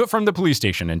you can do it from the police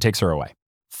station and takes her away.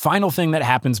 Final thing that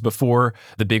happens before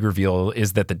the big reveal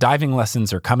is that the diving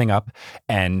lessons are coming up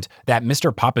and that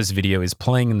Mr. Pappas video is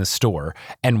playing in the store.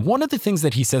 And one of the things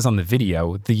that he says on the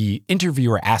video, the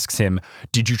interviewer asks him,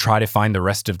 did you try to find the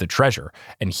rest of the treasure?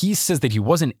 And he says that he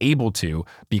wasn't able to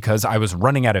because I was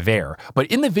running out of air. But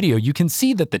in the video, you can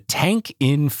see that the tank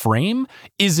in frame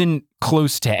isn't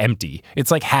close to empty.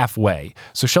 It's like halfway.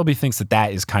 So Shelby thinks that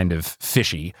that is kind of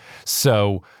fishy.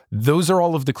 So those are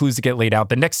all of the clues that get laid out.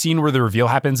 The next scene where the reveal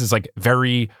happens is like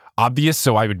very obvious,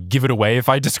 so I would give it away if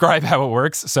I describe how it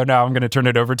works. So now I'm going to turn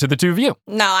it over to the two of you.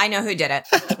 No, I know who did it.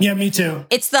 Yeah, me too.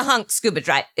 It's the Hunk Scuba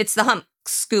Drive. It's the Hunk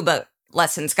Scuba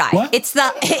Lessons guy. What?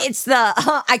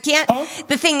 I can't. Hunk?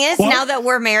 The thing is, What? now that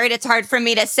we're married, it's hard for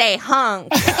me to say hunk.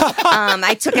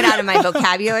 I took it out of my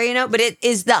vocabulary, but it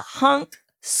is the Hunk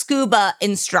Scuba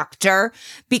instructor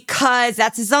because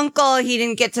that's his uncle. He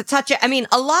didn't get to touch it. I mean,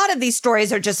 a lot of these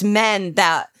stories are just men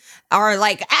that are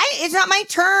like, it's not my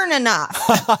turn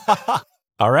enough.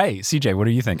 All right, CJ, what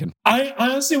are you thinking? I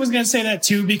honestly was going to say that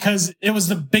too because it was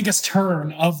the biggest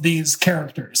turn of these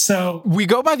characters. So We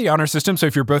go by the honor system, so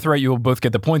if you're both right, you will both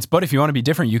get the points. But if you want to be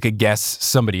different, you could guess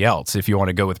somebody else. If you want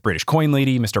to go with British Coin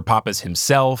Lady, Mr. Pappas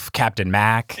himself, Captain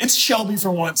Mac. it's Shelby for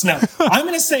once. No, I'm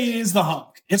going to say it is the Hunk.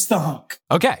 It's the Hunk.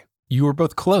 Okay, you were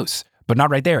both close, but not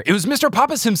right there. It was Mr.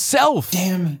 Pappas himself.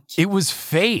 Damn it. It was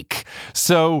fake.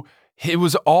 So it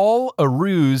was all a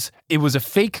ruse. It was a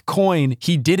fake coin.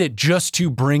 He did it just to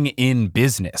bring in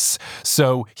business.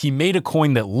 So he made a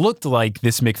coin that looked like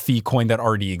this McPhee coin that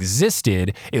already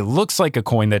existed. It looks like a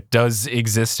coin that does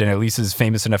exist and at least is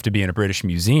famous enough to be in a British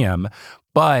museum,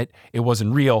 but it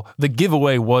wasn't real. The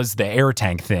giveaway was the air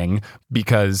tank thing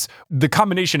because the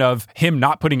combination of him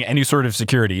not putting any sort of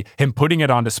security, him putting it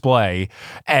on display,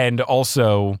 and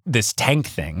also this tank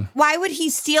thing. Why would he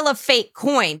steal a fake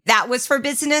coin? That was for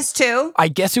business too? I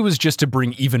guess it was just to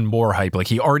bring even more hype. Like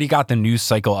he already got the news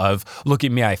cycle of, look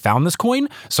at me, I found this coin.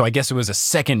 So I guess it was a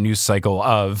second news cycle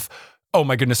of, oh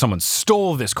my goodness, someone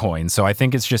stole this coin. So I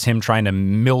think it's just him trying to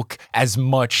milk as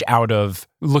much out of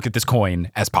look at this coin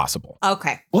as possible.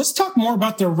 Okay. Let's talk more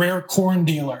about the rare corn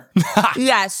dealer.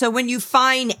 Yeah, so when you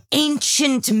find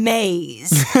ancient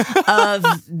maize of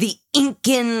the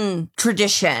Incan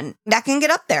tradition, that can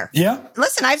get up there. Yeah.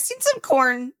 Listen, I've seen some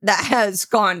corn that has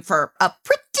gone for a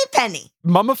pretty penny.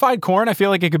 Mummified corn, I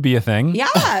feel like it could be a thing.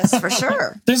 Yes, for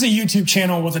sure. There's a YouTube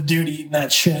channel with a dude eating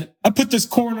that shit. I put this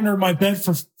corn under my bed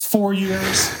for 4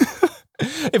 years.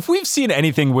 If we've seen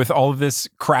anything with all of this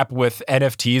crap with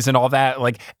NFTs and all that,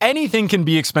 like anything can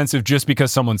be expensive just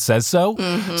because someone says so.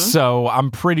 Mm-hmm. So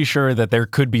I'm pretty sure that there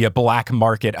could be a black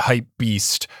market hype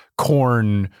beast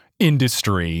corn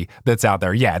industry that's out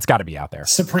there. Yeah, it's got to be out there.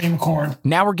 Supreme corn.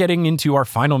 Now we're getting into our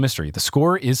final mystery. The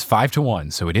score is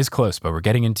 5-1, so it is close, but we're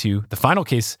getting into the final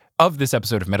case of this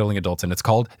episode of Meddling Adults, and it's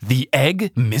called The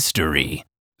Egg Mystery.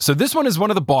 So this one is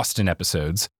one of the Boston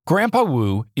episodes. Grandpa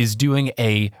Wu is doing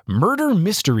a murder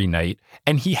mystery night,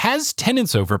 and he has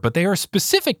tenants over, but they are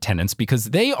specific tenants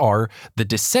because they are the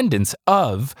descendants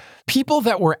of people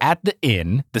that were at the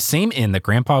inn, the same inn that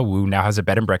Grandpa Wu now has a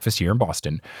bed and breakfast here in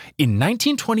Boston. In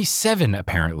 1927,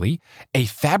 apparently, a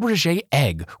Fabergé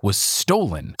egg was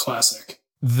stolen. Classic.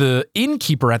 The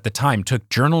innkeeper at the time took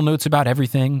journal notes about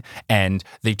everything, and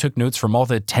they took notes from all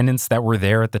the tenants that were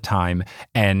there at the time,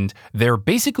 and they're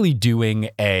basically doing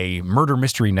a murder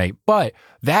mystery night, but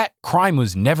that crime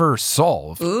was never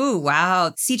solved. Ooh,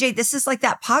 wow. CJ, this is like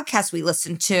that podcast we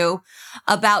listened to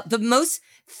about the most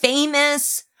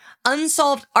famous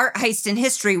unsolved art heist in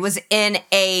history was in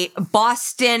a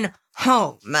Boston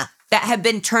home that had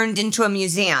been turned into a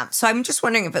museum. So I'm just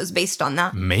wondering if it was based on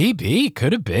that. Maybe,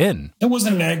 could have been. It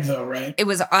wasn't an egg though, right? It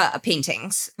was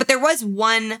paintings, but there was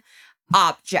one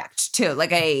object too.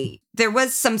 There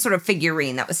was some sort of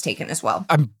figurine that was taken as well.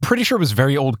 I'm pretty sure it was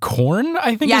very old corn,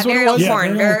 I think is what very it was. old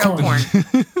corn, very old corn.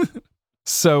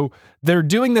 So they're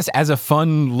doing this as a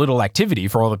fun little activity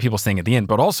for all the people staying at the inn,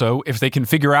 but also if they can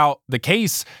figure out the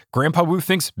case, Grandpa Wu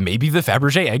thinks maybe the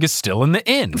Fabergé egg is still in the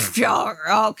inn.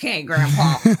 Okay,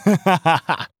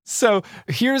 Grandpa. So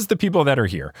here's the people that are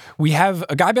here. We have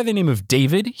a guy by the name of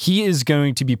David. He is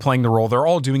going to be playing the role. They're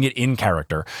all doing it in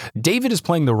character. David is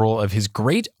playing the role of his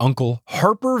great uncle,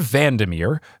 Harper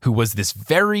Vandermeer, who was this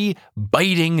very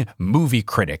biting movie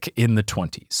critic in the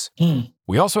 20s.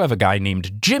 We also have a guy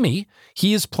named Jimmy.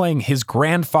 He is playing his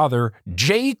grandfather,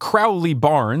 J. Crowley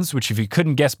Barnes, which if you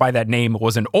couldn't guess by that name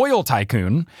was an oil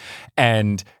tycoon.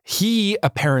 And he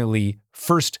apparently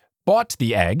first bought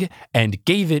the egg and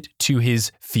gave it to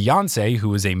his fiancée,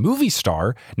 who is a movie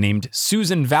star named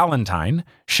Susan Valentine.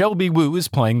 Shelby Woo is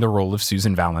playing the role of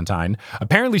Susan Valentine.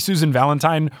 Apparently, Susan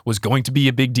Valentine was going to be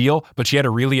a big deal, but she had a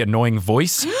really annoying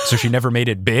voice, so she never made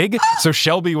it big. So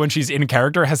Shelby, when she's in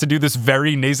character, has to do this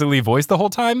very nasally voice the whole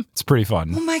time. It's pretty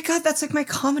fun. Oh my God, that's like my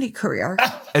comedy career.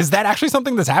 Is that actually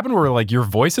something that's happened where like your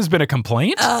voice has been a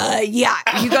complaint? Yeah.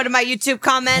 You go to my YouTube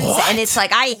comments and it's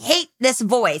like, I hate this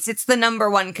voice. It's the number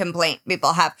one complaint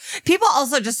people have. People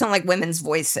also just don't like women's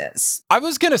voices. I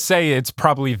was going to say it's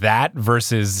probably that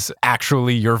versus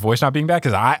actually your voice not being bad,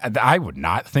 because I would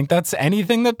not think that's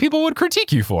anything that people would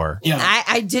critique you for. Yeah.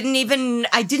 I didn't even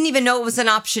know it was an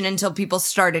option until people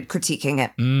started critiquing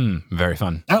it. Very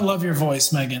fun. I love your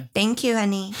voice, Megan. Thank you,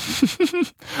 honey.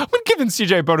 I'm giving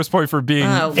CJ a bonus point for being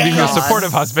a yes.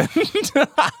 supportive husband.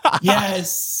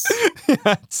 Yes.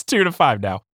 It's 2-5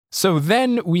 now. So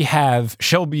then we have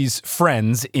Shelby's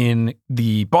friends in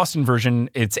the Boston version.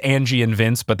 It's Angie and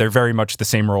Vince, but they're very much the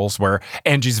same roles where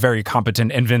Angie's very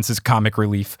competent and Vince is comic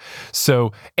relief.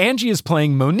 So Angie is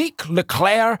playing Monique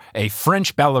Leclerc, a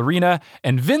French ballerina,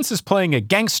 and Vince is playing a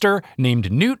gangster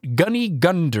named Newt Gunny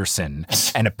Gunderson.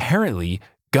 And apparently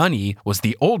Gunny was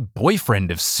the old boyfriend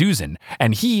of Susan,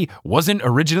 and he wasn't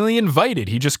originally invited.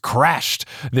 He just crashed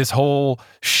this whole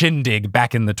shindig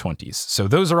back in the 20s. So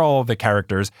those are all the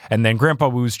characters. And then Grandpa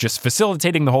Wu's just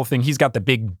facilitating the whole thing. He's got the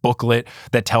big booklet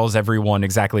that tells everyone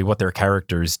exactly what their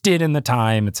characters did in the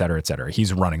time, et cetera, et cetera.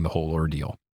 He's running the whole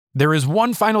ordeal. There is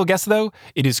one final guest, though.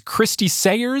 It is Christy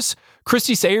Sayers.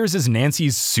 Christy Sayers is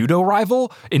Nancy's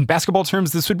pseudo-rival. In basketball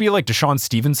terms, this would be like Deshaun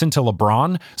Stevenson to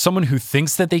LeBron, someone who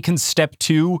thinks that they can step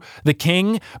to the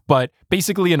king. But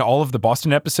basically, in all of the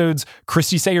Boston episodes,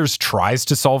 Christy Sayers tries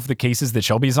to solve the cases that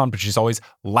Shelby is on, but she's always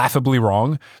laughably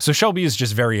wrong. So Shelby is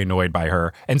just very annoyed by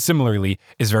her, and similarly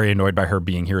is very annoyed by her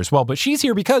being here as well. But she's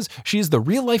here because she is the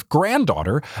real-life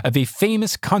granddaughter of a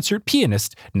famous concert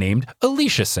pianist named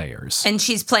Alicia Sayers. And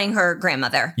she's playing her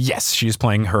grandmother. Yes, she is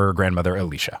playing her grandmother,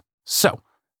 Alicia. So,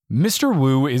 Mr.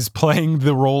 Wu is playing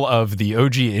the role of the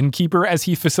OG innkeeper as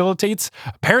he facilitates.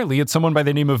 Apparently, it's someone by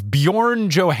the name of Bjorn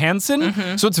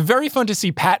Johansson. So it's very fun to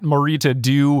see Pat Morita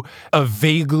do a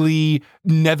vaguely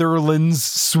Netherlands,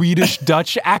 Swedish,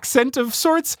 Dutch accent of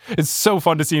sorts. It's so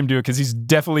fun to see him do it because he's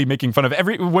definitely making fun of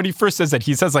when he first says that,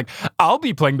 he says like, I'll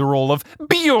be playing the role of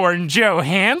Bjorn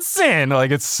Johansson.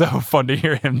 Like, it's so fun to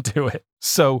hear him do it.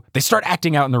 So they start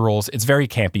acting out in the roles. It's very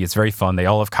campy. It's very fun. They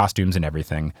all have costumes and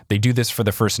everything. They do this for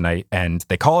the first night and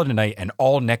they call it a night, and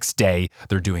all next day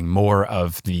they're doing more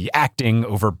of the acting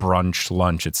over brunch,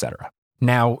 lunch, etc.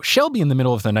 Now, Shelby in the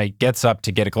middle of the night gets up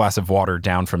to get a glass of water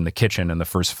down from the kitchen and the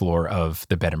first floor of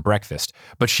the bed and breakfast,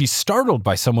 but she's startled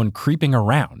by someone creeping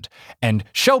around, and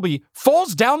Shelby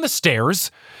falls down the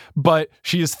stairs, but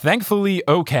she is thankfully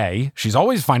okay. She's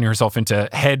always finding herself into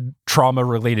head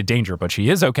trauma-related danger, but she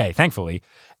is okay, thankfully.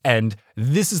 And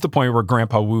this is the point where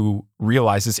Grandpa Wu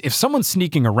realizes if someone's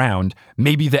sneaking around,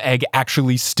 maybe the egg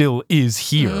actually still is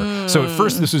here. So at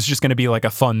first this was just going to be like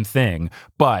a fun thing,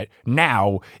 but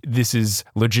now this is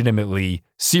legitimately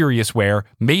serious where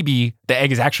maybe the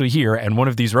egg is actually here and one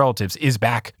of these relatives is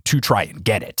back to try and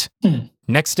get it.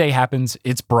 Next day happens,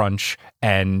 it's brunch,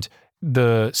 and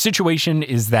the situation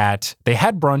is that they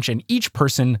had brunch and each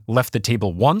person left the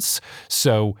table once.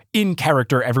 So in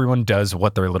character, everyone does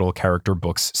what their little character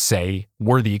books say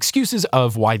were the excuses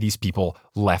of why these people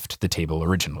left the table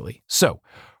originally. So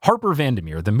Harper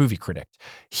Vandermeer, the movie critic,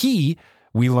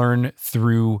 we learn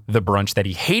through the brunch that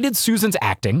he hated Susan's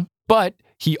acting, but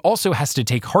he also has to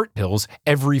take heart pills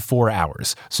every 4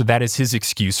 hours. So that is his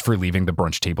excuse for leaving the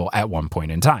brunch table at one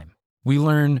point in time. We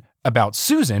learn about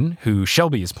Susan, who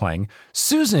Shelby is playing.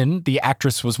 Susan, the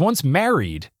actress, was once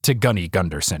married to Gunny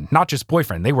Gunderson, not just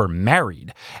boyfriend, they were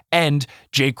married. And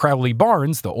Jay Crowley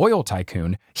Barnes, the oil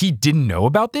tycoon, he didn't know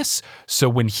about this. So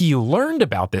when he learned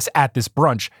about this at this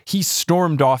brunch, he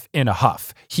stormed off in a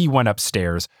huff. He went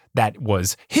upstairs. That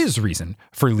was his reason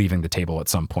for leaving the table at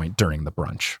some point during the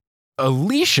brunch.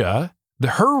 Alicia,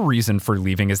 her reason for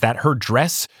leaving is that her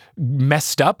dress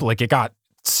messed up, like it got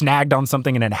snagged on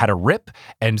something and it had a rip,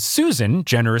 and Susan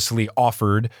generously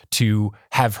offered to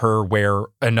have her wear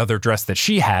another dress that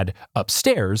she had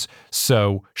upstairs,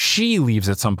 so she leaves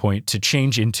at some point to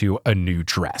change into a new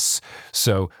dress.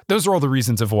 So those are all the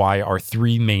reasons of why our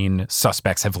three main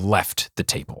suspects have left the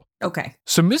table. Okay.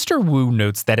 So Mr. Wu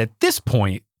notes that at this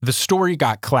point, the story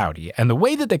got cloudy, and the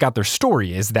way that they got their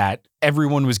story is that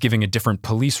everyone was giving a different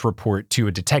police report to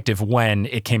a detective when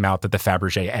it came out that the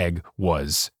Fabergé egg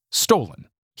was stolen.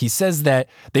 He says that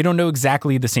they don't know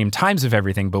exactly the same times of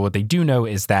everything, but what they do know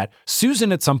is that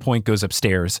Susan at some point goes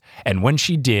upstairs, and when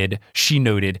she did, she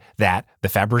noted that the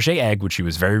Fabergé egg, which she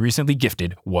was very recently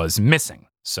gifted, was missing.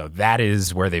 So that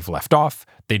is where they've left off.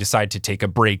 They decide to take a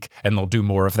break, and they'll do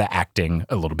more of the acting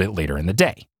a little bit later in the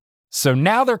day. So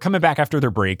now they're coming back after their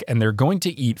break and they're going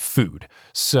to eat food.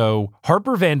 So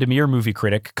Harper Vandermeer, movie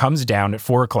critic, comes down at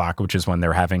 4 o'clock, which is when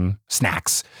they're having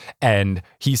snacks. And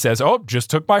he says, "Oh, just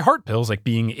took my heart pills," like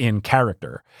being in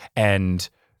character. And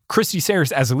Christy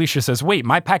Sayers, as Alicia, says, "Wait,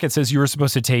 my packet says you were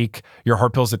supposed to take your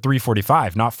heart pills at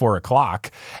 3:45, not 4 o'clock.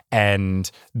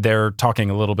 And they're talking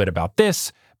a little bit about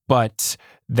this, but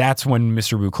that's when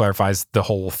Mr. Wu clarifies the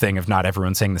whole thing of not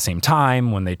everyone saying the same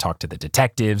time. When they talked to the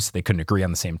detectives, they couldn't agree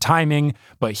on the same timing,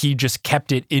 but he just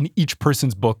kept it in each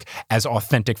person's book as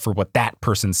authentic for what that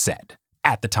person said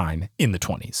at the time in the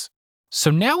 20s. So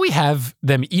now we have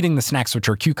them eating the snacks, which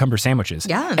are cucumber sandwiches.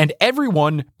 Yeah. And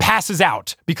everyone passes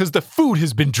out because the food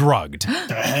has been drugged.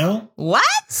 The hell?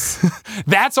 What?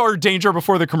 That's our danger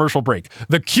before the commercial break.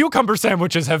 The cucumber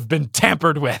sandwiches have been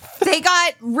tampered with. They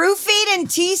got roofied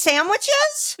and tea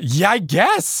sandwiches? Yeah, I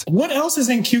guess. What else is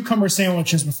in cucumber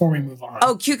sandwiches before we move on?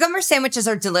 Oh, cucumber sandwiches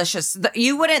are delicious.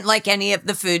 You wouldn't like any of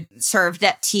the food served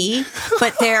at tea,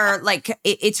 but they're like,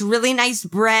 it's really nice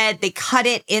bread. They cut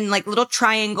it in like little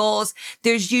triangles.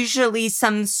 There's usually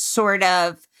some sort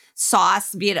of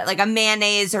sauce, be it like a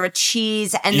mayonnaise or a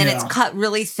cheese, and then it's cut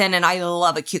really thin. And I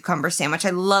love a cucumber sandwich.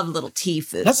 I love little tea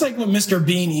food. That's like what Mr.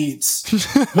 Bean eats.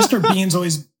 Mr. Bean's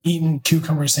always eating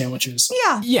cucumber sandwiches.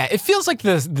 Yeah. It feels like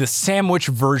the sandwich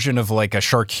version of like a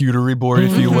charcuterie board,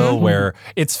 if you will, where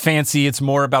it's fancy. It's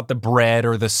more about the bread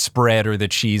or the spread or the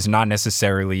cheese, not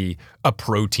necessarily a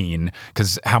protein,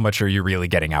 because how much are you really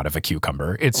getting out of a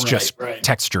cucumber? It's just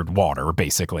textured water,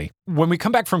 basically. When we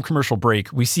come back from commercial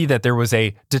break, we see that there was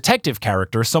a detective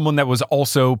character, someone that was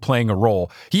also playing a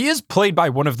role. He is played by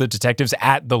one of the detectives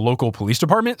at the local police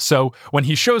department. So when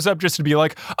he shows up just to be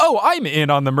like, "Oh, I'm in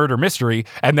on the murder mystery,"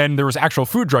 and then there was actual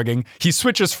food drugging, he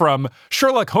switches from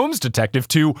Sherlock Holmes detective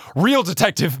to real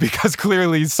detective because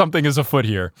clearly something is afoot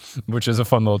here, which is a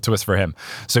fun little twist for him.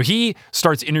 So he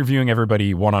starts interviewing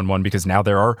everybody one-on-one because now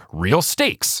there are real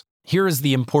stakes. Here is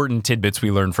the important tidbits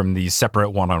we learned from these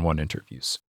separate one-on-one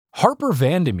interviews. Harper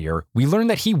Vandermeer, we learned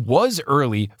that he was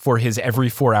early for his every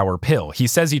 4-hour pill. He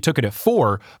says he took it at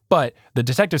 4, but the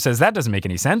detective says that doesn't make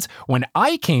any sense. When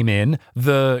I came in,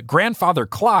 the grandfather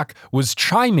clock was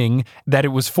chiming that it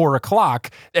was 4 o'clock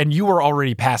and you were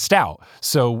already passed out.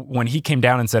 So when he came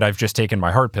down and said, "I've just taken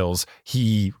my heart pills,"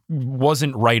 he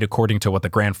wasn't right according to what the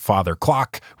grandfather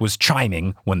clock was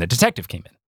chiming when the detective came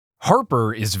in.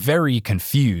 Harper is very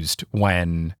confused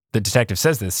when the detective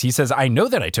says this, he says, I know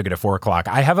that I took it at 4 o'clock.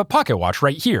 I have a pocket watch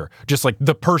right here. Just like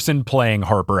the person playing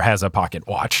Harper has a pocket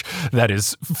watch that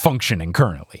is functioning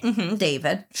currently.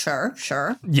 David. Sure.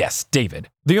 Yes, David.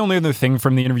 The only other thing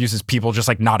from the interviews is people just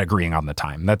like not agreeing on the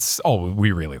time. That's all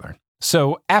we really learn.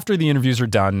 So after the interviews are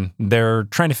done, they're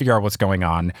trying to figure out what's going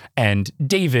on. And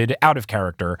David, out of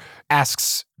character,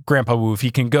 asks Grandpa Wu if he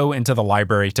can go into the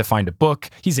library to find a book.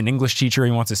 He's an English teacher.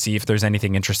 He wants to see if there's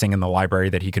anything interesting in the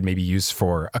library that he could maybe use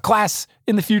for a class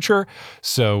in the future.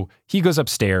 So he goes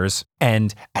upstairs.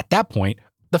 And at that point,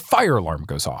 the fire alarm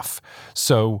goes off.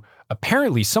 So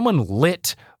apparently someone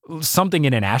lit something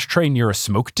in an ashtray near a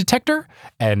smoke detector,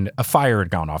 and a fire had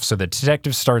gone off. So the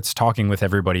detective starts talking with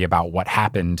everybody about what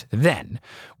happened then.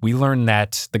 We learn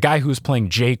that the guy who was playing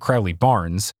J. Crowley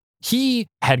Barnes, he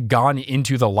had gone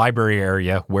into the library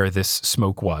area where this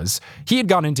smoke was. He had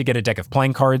gone in to get a deck of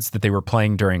playing cards that they were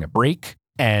playing during a break.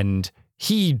 And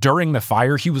he, during the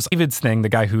fire, he was David's thing, the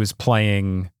guy who was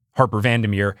playing Harper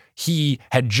Vandermeer, he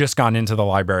had just gone into the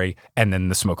library and then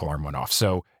the smoke alarm went off.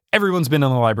 So everyone's been in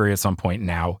the library at some point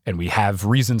now, and we have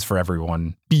reasons for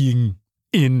everyone being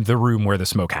in the room where the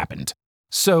smoke happened.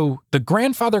 So the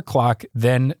grandfather clock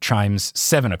then chimes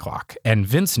 7 o'clock, and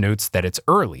Vince notes that it's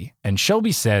early, and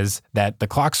Shelby says that the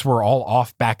clocks were all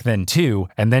off back then too,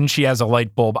 and then she has a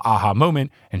light bulb aha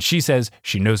moment, and she says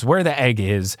she knows where the egg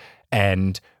is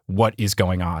and what is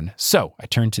going on. So I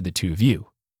turn to the two of you.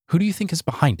 Who do you think is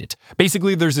behind it?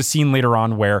 Basically, there's a scene later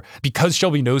on where, because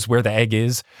Shelby knows where the egg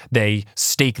is, they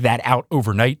stake that out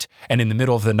overnight. And in the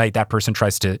middle of the night, that person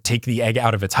tries to take the egg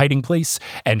out of its hiding place.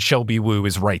 And Shelby Woo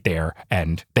is right there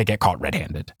and they get caught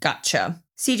red-handed. Gotcha.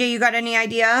 CJ, you got any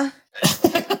idea?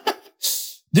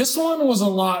 This one was a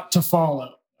lot to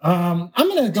follow. I'm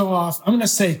going to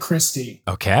say Christy.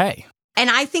 Okay. And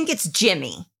I think it's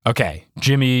Jimmy, Okay.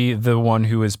 Jimmy, the one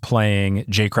who is playing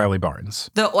J. Crowley Barnes.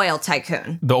 the oil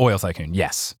tycoon. The oil tycoon,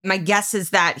 yes. My guess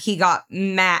is that he got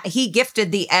mad. He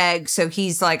gifted the egg, so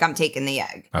he's like, I'm taking the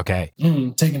egg. Okay.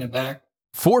 Taking it back.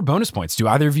 4 bonus points. Do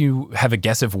either of you have a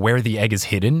guess of where the egg is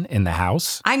hidden in the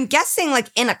house? I'm guessing like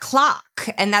in a clock,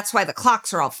 and that's why the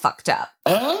clocks are all fucked up.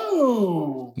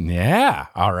 Oh. Yeah.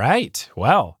 All right.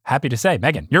 Well, happy to say,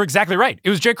 Megan, you're exactly right. It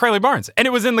was J. Crowley Barnes, and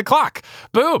it was in the clock.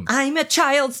 Boom. I'm a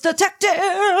child's detective.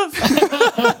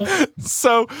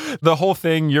 So the whole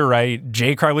thing, you're right.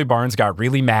 J. Crowley Barnes got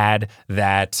really mad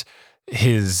that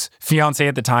his fiance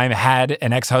at the time had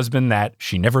an ex-husband that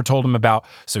she never told him about.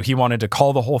 So he wanted to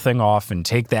call the whole thing off and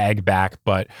take the egg back,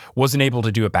 but wasn't able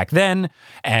to do it back then.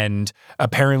 And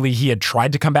apparently he had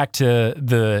tried to come back to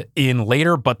the inn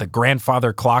later, but the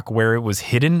grandfather clock where it was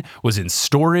hidden was in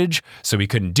storage. So he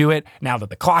couldn't do it. Now that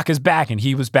the clock is back and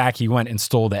he was back, he went and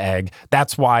stole the egg.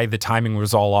 That's why the timing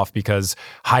was all off, because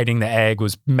hiding the egg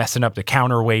was messing up the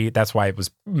counterweight. That's why it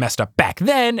was messed up back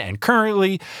then and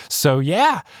currently. So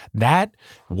yeah, that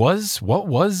was what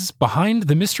was behind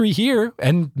the mystery here.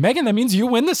 And Megan, that means you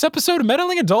win this episode of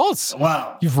Meddling Adults.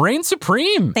 Wow. You've reigned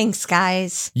supreme. Thanks,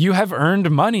 guys. You have earned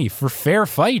money for fair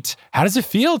fight. How does it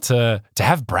feel to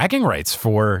have bragging rights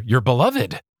for your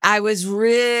beloved? I was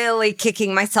really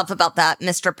kicking myself about that,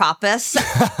 Mr. Pappas.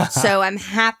 So I'm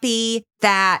happy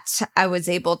that I was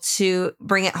able to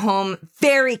bring it home.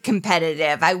 Very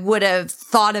competitive. I would have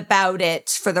thought about it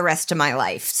for the rest of my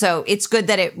life. So it's good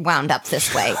that it wound up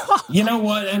this way. You know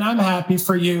what? And I'm happy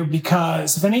for you,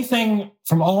 because if anything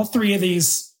from all 3 of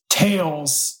these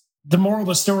tales, the moral of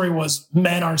the story was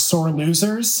men are sore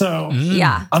losers. So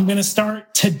Yeah. I'm going to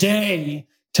start today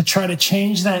to try to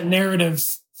change that narrative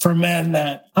for men.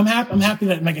 That I'm happy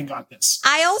that Megan got this.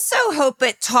 I also hope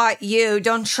it taught you,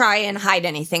 don't try and hide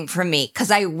anything from me,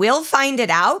 because I will find it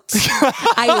out.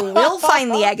 I will find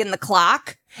the egg in the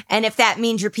clock. And if that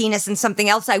means your penis and something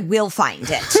else, I will find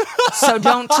it. So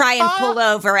don't try and pull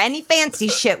over any fancy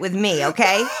shit with me,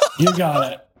 okay? You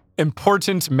got it.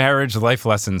 Important marriage life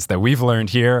lessons that we've learned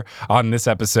here on this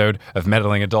episode of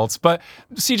Meddling Adults. But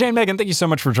CJ and Megan, thank you so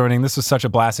much for joining. This was such a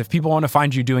blast. If people want to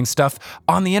find you doing stuff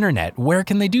on the internet, where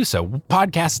can they do so?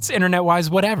 Podcasts, internet-wise,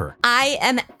 whatever. I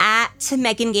am at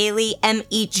Megan Gailey,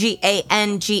 MEGANGAILEY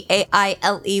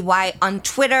on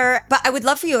Twitter. But I would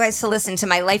love for you guys to listen to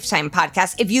my Lifetime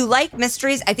podcast. If you like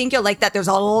mysteries, I think you'll like that. There's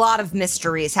a lot of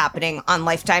mysteries happening on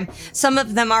Lifetime. Some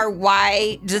of them are,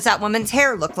 why does that woman's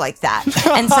hair look like that?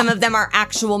 And some of them are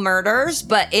actual murders,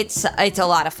 but it's a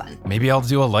lot of fun. Maybe I'll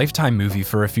do a Lifetime movie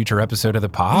for a future episode of the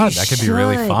pod. That could be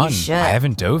really fun. I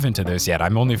haven't dove into those yet.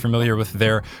 I'm only familiar with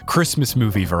their Christmas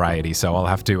movie variety, so I'll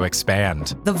have to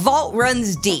expand. The vault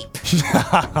runs deep.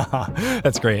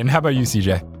 That's great. And how about you,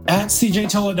 CJ? At CJ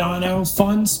Toledano,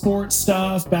 fun sports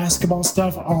stuff, basketball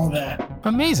stuff, all that.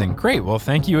 Amazing. Great. Well,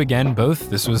 thank you again, both.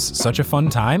 This was such a fun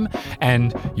time,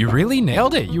 and you really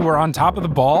nailed it. You were on top of the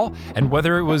ball, and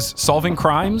whether it was solving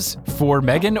crimes for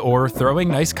Megan or throwing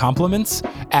nice compliments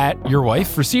at your wife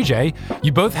for CJ,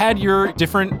 you both had your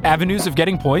different avenues of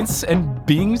getting points and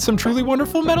being some truly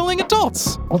wonderful meddling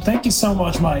adults. Well, thank you so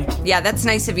much, Mike. Yeah, that's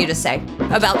nice of you to say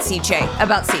about CJ.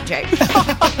 About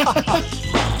CJ.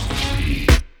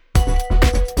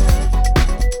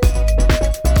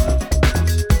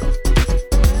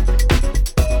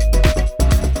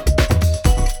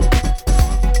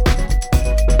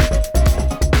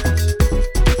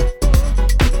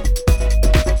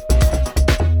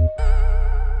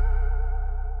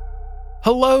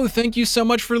 Hello, thank you so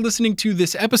much for listening to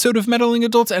this episode of Meddling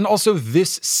Adults and also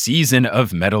this season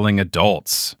of Meddling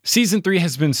Adults. Season 3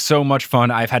 has been so much fun.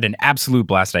 I've had an absolute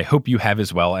blast. I hope you have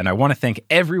as well. And I want to thank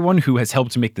everyone who has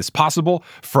helped to make this possible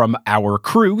from our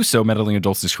crew. So Meddling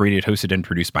Adults is created, hosted, and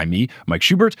produced by me, Mike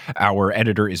Schubert. Our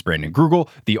editor is Brandon Grugel.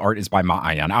 The art is by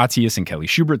Ma'ayan Atias and Kelly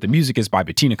Schubert. The music is by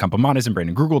Bettina Campamanes and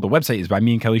Brandon Grugel. The website is by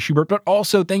me and Kelly Schubert. But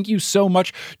also thank you so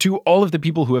much to all of the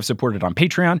people who have supported on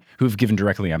Patreon, who have given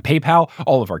directly on PayPal,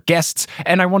 all of our guests,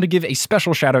 and I want to give a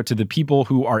special shout out to the people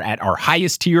who are at our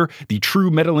highest tier, the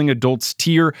True Meddling Adults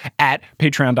tier at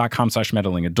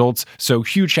patreon.com/meddlingadults. So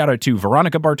huge shout out to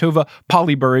Veronica Bartova,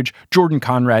 Polly Burridge, Jordan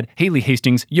Conrad, Haley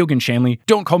Hastings, Yogan Shanley,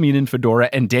 Don't Call Me an Infedora,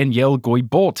 and Danielle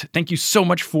Goy-Bolt. Thank you so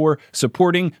much for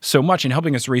supporting so much and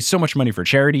helping us raise so much money for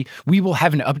charity. We will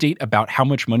have an update about how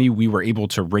much money we were able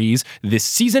to raise this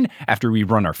season after we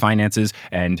run our finances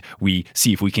and we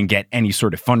see if we can get any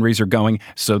sort of fundraiser going.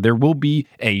 So there will be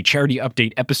a charity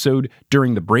update episode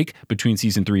during the break between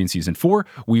season 3 and season 4.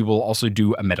 We will also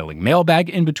do a meddling mailbag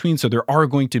in between. So there are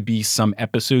going to be some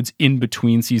episodes in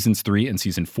between seasons 3 and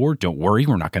season 4. Don't worry,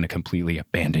 we're not going to completely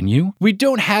abandon you. We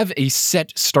don't have a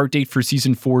set start date for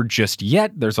season 4 just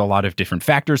yet. There's a lot of different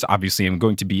factors. Obviously, I'm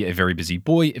going to be a very busy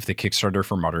boy if the Kickstarter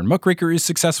for Modern Muckraker is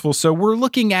successful. So we're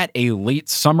looking at a late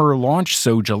summer launch.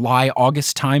 So July,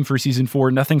 August time for season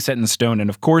 4, nothing set in stone. And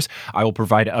of course, I will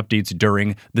provide updates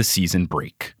during the season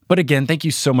break. But again, thank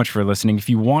you so much for listening. If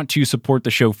you want to support the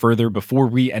show further before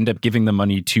we end up giving the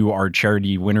money to our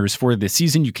charity winners for this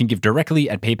season, you can give directly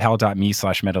at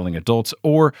paypal.me/meddlingadults,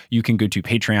 or you can go to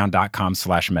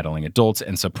patreon.com/meddlingadults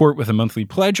and support with a monthly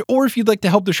pledge. Or if you'd like to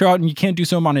help the show out and you can't do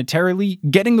so monetarily,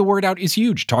 getting the word out is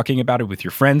huge. Talking about it with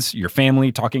your friends, your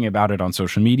family, talking about it on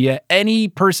social media, any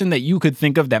person that you could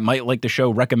think of that might like the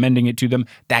show, recommending it to them,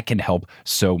 that can help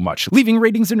so much. Leaving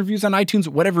ratings and reviews on iTunes,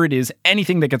 whatever it is,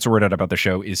 anything that gets the word out about the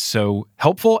show is so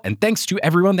helpful, and thanks to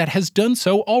everyone that has done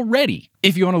so already.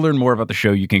 If you want to learn more about the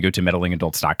show, you can go to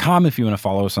meddlingadults.com. If you want to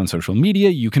follow us on social media,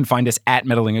 you can find us at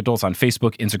Meddling Adults on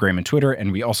Facebook, Instagram, and Twitter,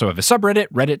 and we also have a subreddit,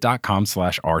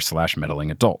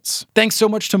 reddit.com/r/meddlingadults. Thanks so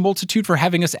much to Multitude for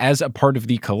having us as a part of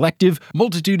the collective.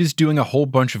 Multitude is doing a whole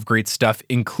bunch of great stuff,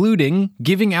 including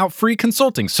giving out free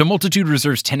consulting. So Multitude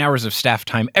reserves 10 hours of staff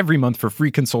time every month for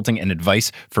free consulting and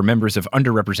advice for members of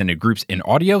underrepresented groups in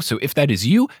audio. So if that is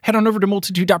you, head on over to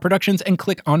multitude.productions and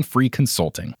click on free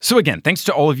consulting. So again, thanks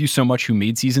to all of you so much who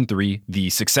made season 3 the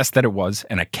success that it was,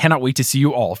 and I cannot wait to see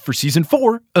you all for season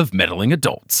 4 of Meddling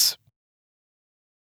Adults.